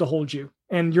not enough to hold you,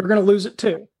 and you're going to lose it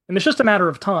too. And it's just a matter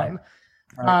of time.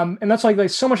 Right. And that's like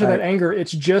so much of that anger.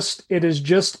 It is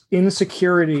just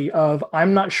insecurity of,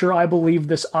 I'm not sure I believe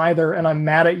this either, and I'm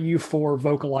mad at you for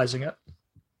vocalizing it.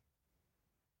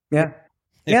 Yeah.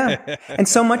 Yeah. And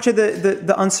so much of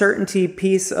the uncertainty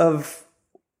piece of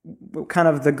kind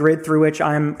of the grid through which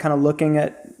I'm kind of looking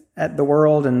at the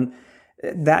world, and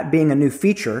that being a new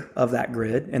feature of that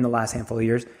grid in the last handful of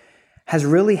years, has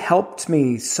really helped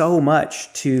me so much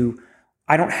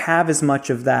I don't have as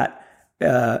much of that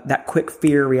quick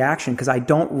fear reaction, because I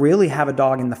don't really have a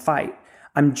dog in the fight.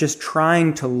 I'm just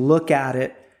trying to look at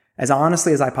it as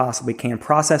honestly as I possibly can,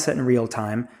 process it in real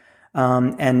time,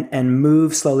 and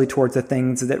move slowly towards the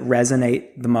things that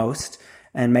resonate the most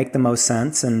and make the most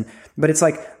sense. But it's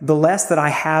like, the less that I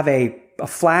have a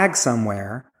flag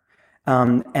somewhere,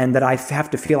 and that I have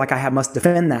to feel like I must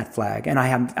defend that flag, and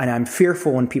I'm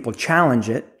fearful when people challenge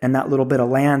it, and that little bit of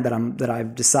land that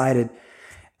I've decided,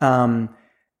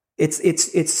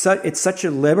 it's such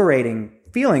a liberating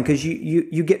feeling, because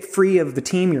you get free of the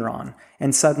team you're on,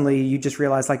 and suddenly you just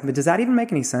realize, like, does that even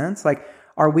make any sense? Like,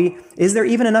 Is there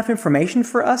even enough information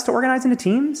for us to organize into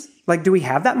teams? Like, do we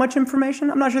have that much information?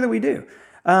 I'm not sure that we do.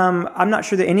 I'm not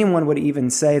sure that anyone would even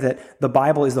say that the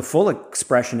Bible is the full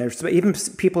expression. There's even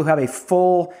people who have a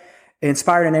full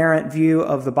inspired inerrant view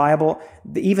of the Bible,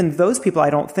 even those people I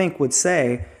don't think would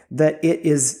say that it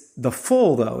is the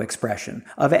full, though, expression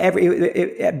of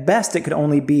at best, it could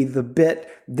only be the bit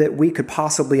that we could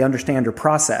possibly understand or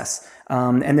process.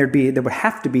 And there would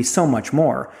have to be so much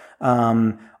more,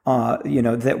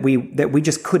 that we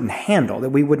just couldn't handle, that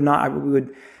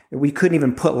we couldn't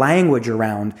even put language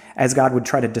around as God would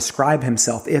try to describe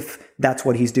himself if that's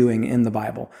what he's doing in the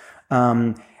Bible.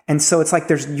 And so it's like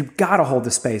you've got to hold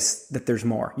the space that there's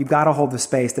more. You've got to hold the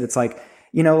space that it's like,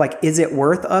 is it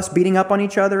worth us beating up on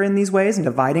each other in these ways and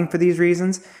dividing for these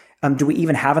reasons? Do we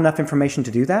even have enough information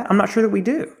to do that? I'm not sure that we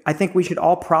do. I think we should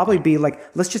all probably be like,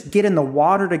 let's just get in the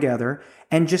water together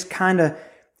and just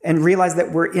and realize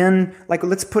that we're in, like,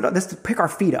 let's pick our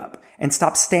feet up and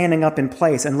stop standing up in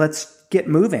place, and let's get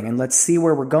moving, and let's see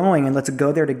where we're going, and let's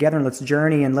go there together, and let's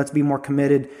journey, and let's be more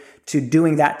committed to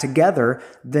doing that together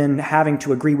than having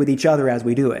to agree with each other as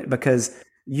we do it, because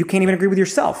you can't even agree with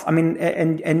yourself. I mean,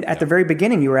 and at the very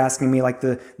beginning, you were asking me like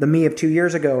the me of 2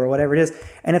 years ago or whatever it is.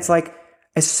 And it's like,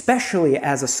 especially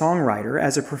as a songwriter,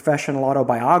 as a professional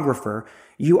autobiographer,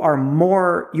 you are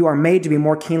made to be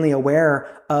more keenly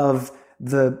aware of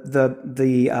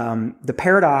the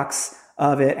paradox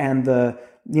of it, and the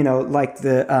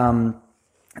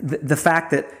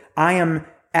fact that I'm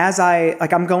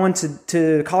going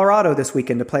to Colorado this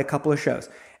weekend to play a couple of shows.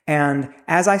 And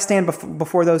as I stand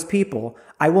before those people,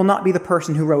 I will not be the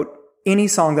person who wrote any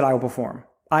song that I will perform.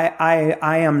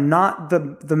 I am not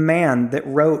the man that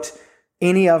wrote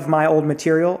any of my old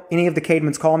material, any of the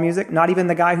Caedmon's Call music, not even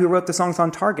the guy who wrote the songs on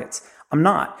Targets. I'm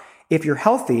not. If you're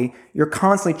healthy, you're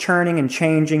constantly churning and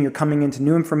changing. You're coming into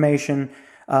new information.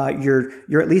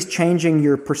 You're at least changing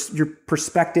your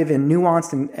perspective in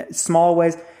nuanced and small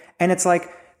ways. And it's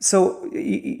like, so,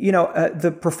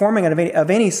 the performing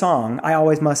of any song, I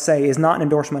always must say, is not an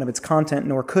endorsement of its content,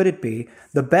 nor could it be.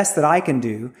 The best that I can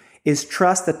do is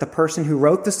trust that the person who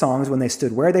wrote the songs, when they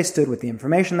stood where they stood with the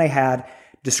information they had,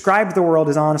 described the world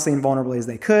as honestly and vulnerably as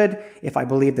they could. If I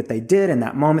believe that they did in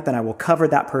that moment, then I will cover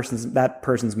that person's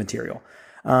material.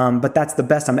 But that's the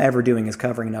best I'm ever doing, is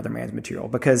covering another man's material,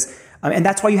 because, and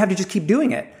that's why you have to just keep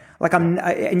doing it. Like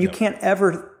you can't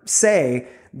ever say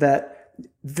that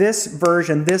this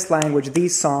version, this language,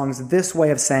 these songs, this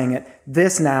way of saying it,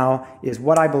 this now is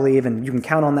what I believe, and you can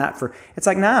count on that for. It's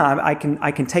like, nah, I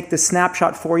can take this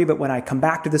snapshot for you, but when I come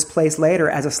back to this place later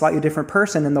as a slightly different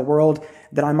person, in the world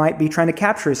that I might be trying to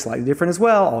capture is slightly different as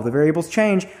well. All the variables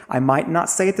change. I might not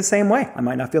say it the same way. I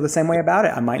might not feel the same way about it.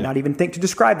 I might not even think to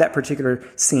describe that particular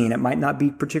scene. It might not be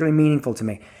particularly meaningful to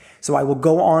me. So I will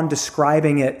go on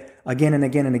describing it again and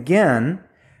again and again.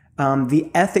 The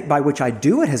ethic by which I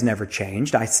do it has never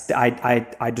changed.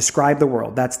 I describe the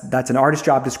world. That's an artist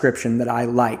job description that I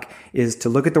like, is to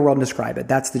look at the world and describe it.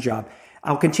 That's the job.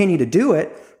 I'll continue to do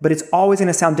it, but it's always going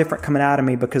to sound different coming out of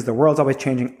me, because the world's always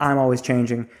changing. I'm always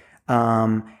changing.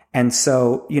 And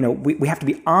so, we have to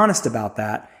be honest about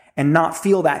that and not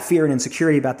feel that fear and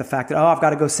insecurity about the fact that, I've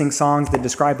got to go sing songs that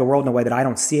describe the world in a way that I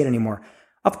don't see it anymore.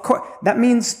 Of course, that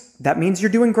means you're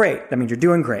doing great. That means you're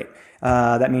doing great.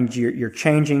 That means you're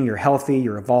changing, you're healthy,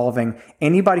 you're evolving.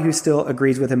 Anybody who still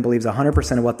agrees with and believes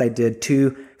 100% of what they did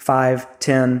 2, 5,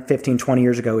 10, 15, 20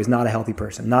 years ago is not a healthy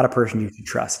person, not a person you should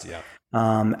trust. Yeah.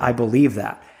 I believe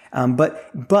that.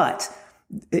 But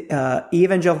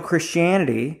evangelical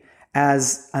Christianity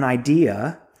as an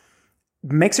idea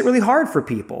makes it really hard for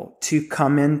people to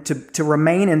come in, to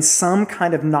remain in some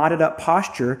kind of knotted up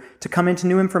posture to come into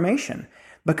new information.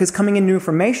 Because coming in new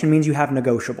information means you have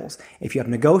negotiables. If you have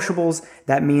negotiables,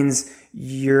 that means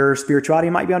your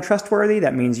spirituality might be untrustworthy.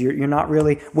 That means you're not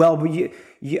really,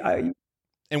 and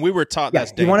we were taught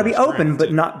that's dangerous. You want to be open,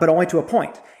 but only to a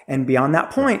point. And beyond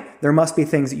that point, there must be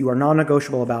things that you are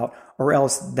non-negotiable about, or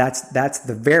else that's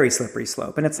the very slippery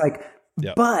slope. And it's like,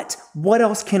 but what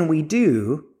else can we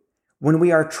do when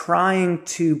we are trying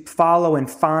to follow and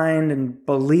find and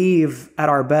believe at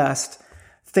our best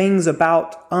things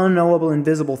about unknowable,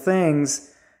 invisible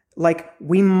things? Like,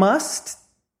 we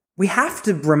have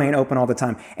to remain open all the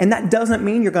time. And that doesn't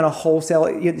mean you're going to wholesale,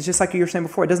 it's just like you were saying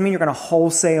before, it doesn't mean you're going to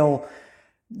wholesale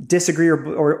disagree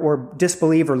or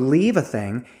disbelieve or leave a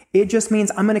thing. It just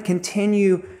means I'm going to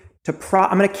continue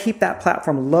I'm going to keep that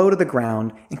platform low to the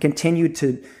ground and continue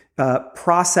to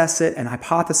process it and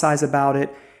hypothesize about it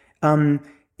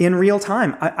in real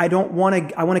time. I want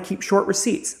to keep short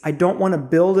receipts. I don't want to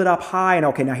build it up high and,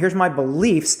 okay, now here's my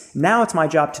beliefs. Now it's my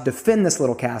job to defend this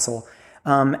little castle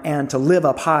and to live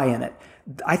up high in it.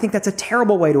 I think that's a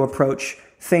terrible way to approach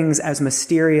things as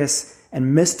mysterious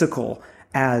and mystical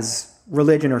as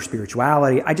religion or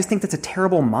spirituality. I just think that's a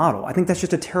terrible model. I think that's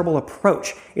just a terrible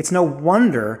approach. It's no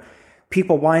wonder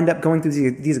people wind up going through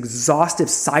these exhaustive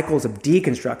cycles of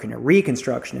deconstruction and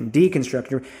reconstruction and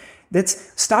deconstruction.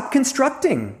 Stop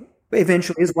constructing,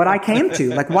 eventually, is what I came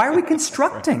to. Like, why are we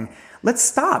constructing? Let's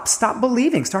stop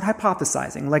believing, start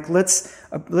hypothesizing. Like, let's,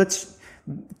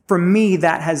 for me,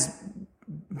 that has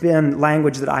been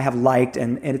language that I have liked,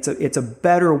 and it's a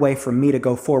better way for me to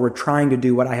go forward trying to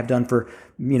do what I have done for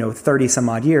 30 some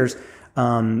odd years.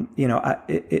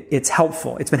 It's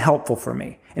helpful. It's been helpful for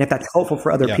me, and if that's helpful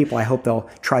for other people, I hope they'll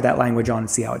try that language on and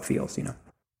see how it feels.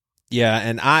 Yeah,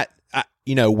 and I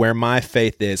where my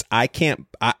faith is, I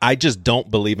just don't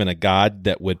believe in a God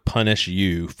that would punish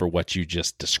you for what you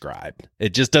just described.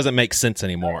 It just doesn't make sense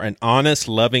anymore. An honest,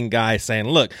 loving guy saying,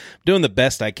 look, I'm doing the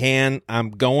best I can. I'm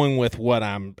going with what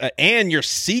and you're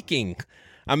seeking.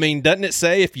 I mean, doesn't it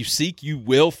say if you seek, you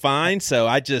will find? So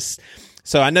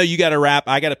I know you got to wrap.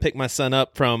 I got to pick my son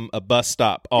up from a bus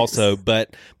stop also,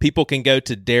 but people can go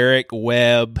to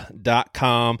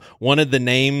DerekWebb.com. One of the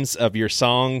names of your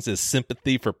songs is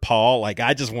Sympathy for Paul. Like,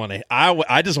 I just want to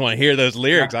hear those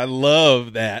lyrics. I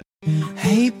love that.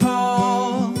 Hey,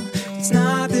 Paul, it's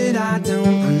not that I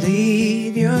don't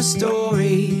believe your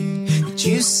story, that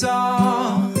you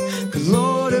saw the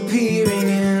Lord appearing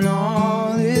in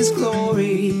all his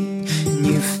glory, and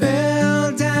you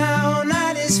fell down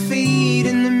at his feet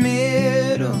in the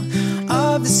middle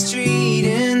of the street,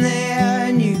 and there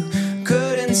you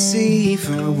couldn't see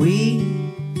for a week.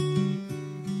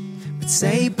 But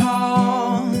say,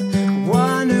 Paul, I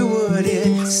wonder would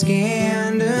it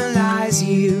scandalize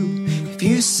you if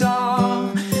you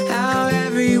saw how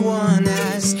everyone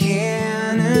has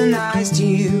canonized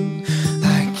you,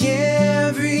 like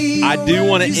every. I do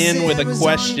want to end with a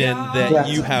question that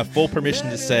you have full permission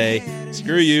to say,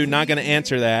 screw you, not going to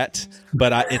answer that.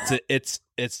 But it's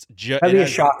That'd be a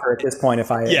shocker at this point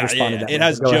if I responded that way. It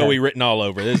has Go Joey ahead. written all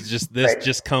over. This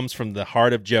just comes from the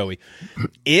heart of Joey.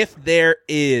 If there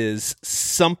is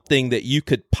something that you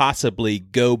could possibly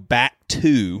go back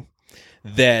to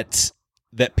that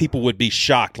people would be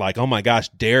shocked, like, oh my gosh,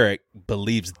 Derek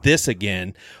believes this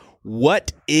again,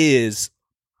 what is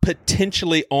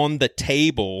potentially on the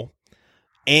table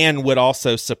and would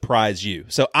also surprise you?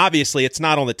 So obviously it's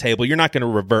not on the table. You're not going to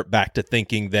revert back to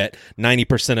thinking that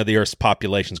 90% of the Earth's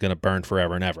population is going to burn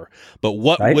forever and ever. But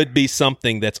what would be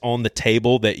something that's on the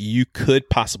table that you could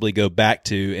possibly go back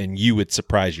to and you would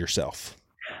surprise yourself?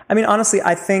 I mean, honestly,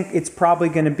 I think it's probably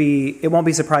going to be, it won't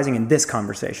be surprising in this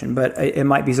conversation, but it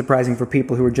might be surprising for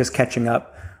people who are just catching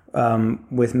up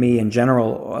with me in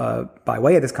general by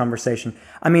way of this conversation.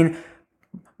 I mean,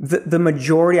 the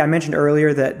majority, I mentioned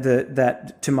earlier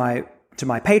that to my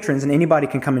patrons, and anybody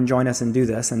can come and join us and do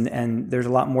this, and there's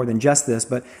a lot more than just this,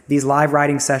 but these live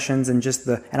writing sessions and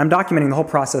and I'm documenting the whole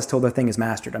process till the thing is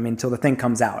mastered. I mean, till the thing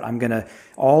comes out.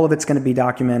 All of it's gonna be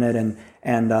documented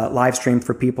and live streamed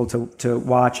for people to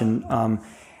watch,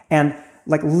 and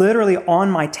like literally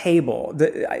on my table,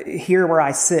 here where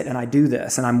I sit and I do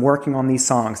this, and I'm working on these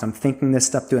songs, I'm thinking this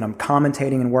stuff through, and I'm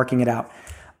commentating and working it out.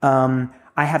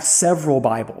 I have several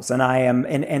Bibles, and I am,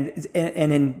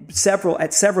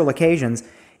 at several occasions,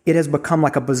 it has become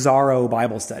like a bizarro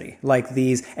Bible study, like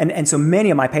these, and so many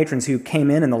of my patrons who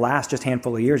came in the last just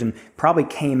handful of years, and probably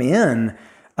came in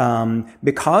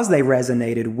because they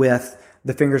resonated with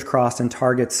the Fingers Crossed and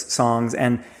Targets songs,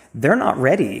 and they're not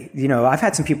ready. I've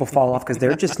had some people fall off because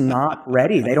they're just not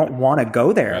ready. They don't want to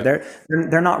go there. Right.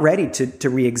 They're not ready to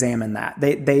re-examine that.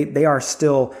 They are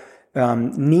still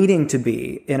needing to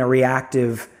be in a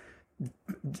reactive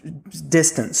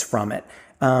distance from it.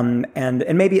 And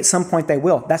maybe at some point they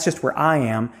will. That's just where I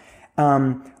am.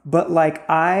 But like,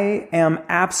 I am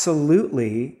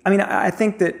absolutely, I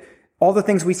think that all the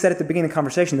things we said at the beginning of the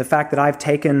conversation, the fact that I've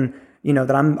taken,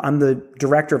 that I'm the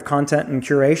director of content and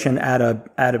curation at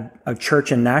a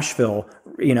church in Nashville,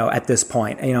 at this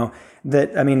point,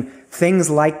 things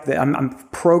like that, I'm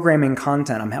programming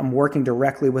content. I'm working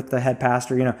directly with the head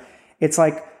pastor, it's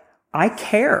like, I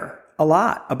care a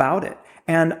lot about it.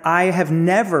 And I have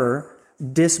never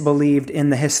disbelieved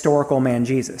in the historical man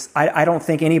Jesus. I don't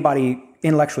think anybody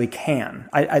intellectually can.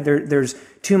 There's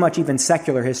too much even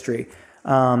secular history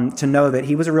to know that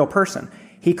he was a real person.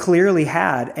 He clearly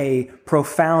had a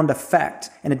profound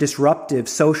effect and a disruptive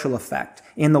social effect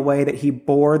in the way that he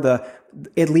bore the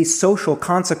at least social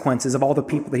consequences of all the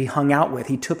people that he hung out with.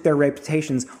 He took their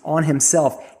reputations on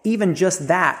himself. Even just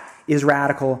that is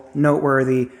radical,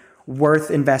 noteworthy,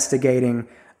 worth investigating,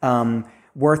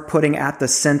 worth putting at the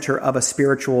center of a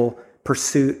spiritual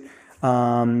pursuit.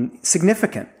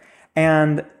 significant.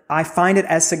 And I find it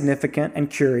as significant and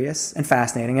curious and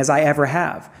fascinating as I ever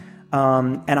have.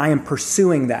 And I am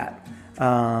pursuing that.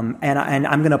 And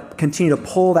I'm going to continue to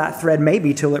pull that thread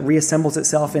maybe till it reassembles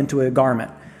itself into a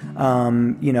garment.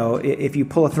 If you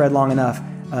pull a thread long enough,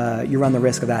 you run the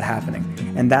risk of that happening.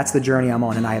 And that's the journey I'm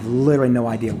on, and I have literally no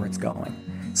idea where it's going.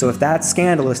 So if that's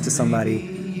scandalous to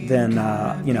somebody, then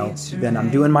I'm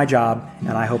doing my job,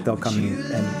 and I hope they'll come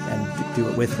and do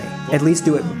it with me. At least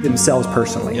do it themselves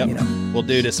personally. Yep. Well,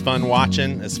 dude, it's fun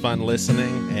watching, it's fun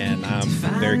listening, and I'm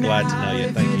very glad to know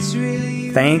you. Thank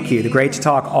you. Thank you. Great to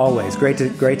talk always. Great to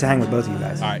hang with both of you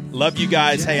guys. All right, love you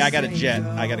guys. Hey, I got a jet.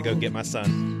 I got to go get my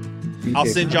son. I'll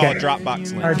send y'all a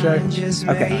Dropbox link. All right, Jay.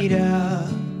 Okay.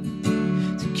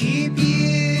 To keep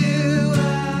you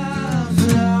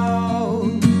afloat,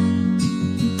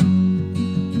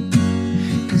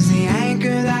 'cause the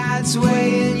anchor that's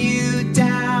weighing you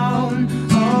down,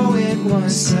 oh, it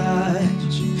was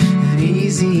such an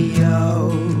easy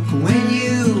yoke when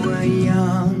you were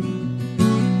young.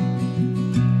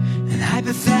 And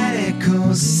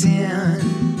hypothetical sin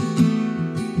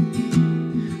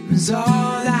was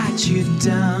all that you'd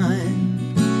done.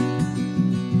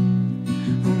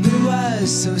 It was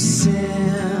so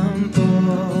simple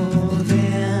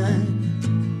then,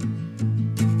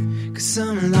 'cause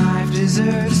some life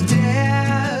deserves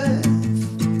death,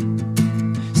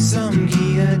 some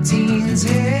guillotines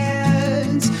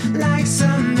heads, like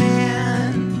some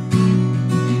men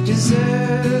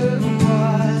deserve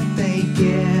what they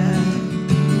get.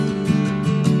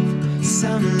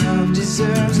 Some love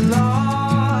deserves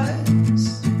loss,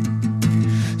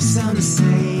 some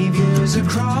saviors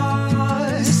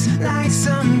across, like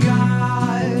some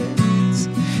gods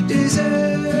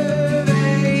deserve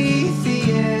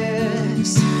atheists,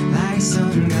 like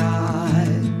some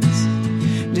gods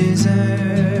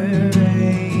deserve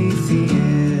atheists.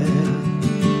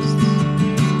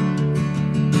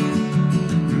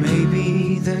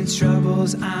 Maybe the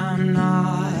troubles I'm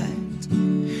not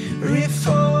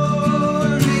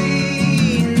reforming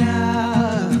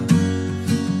enough.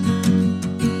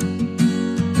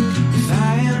 If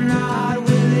I am not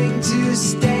willing to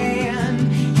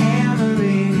stand,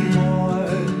 hammering more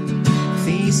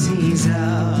theses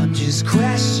up, just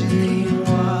question